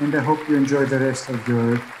 and I hope you enjoy the rest of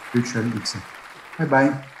your virtual exam.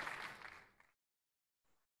 Bye-bye.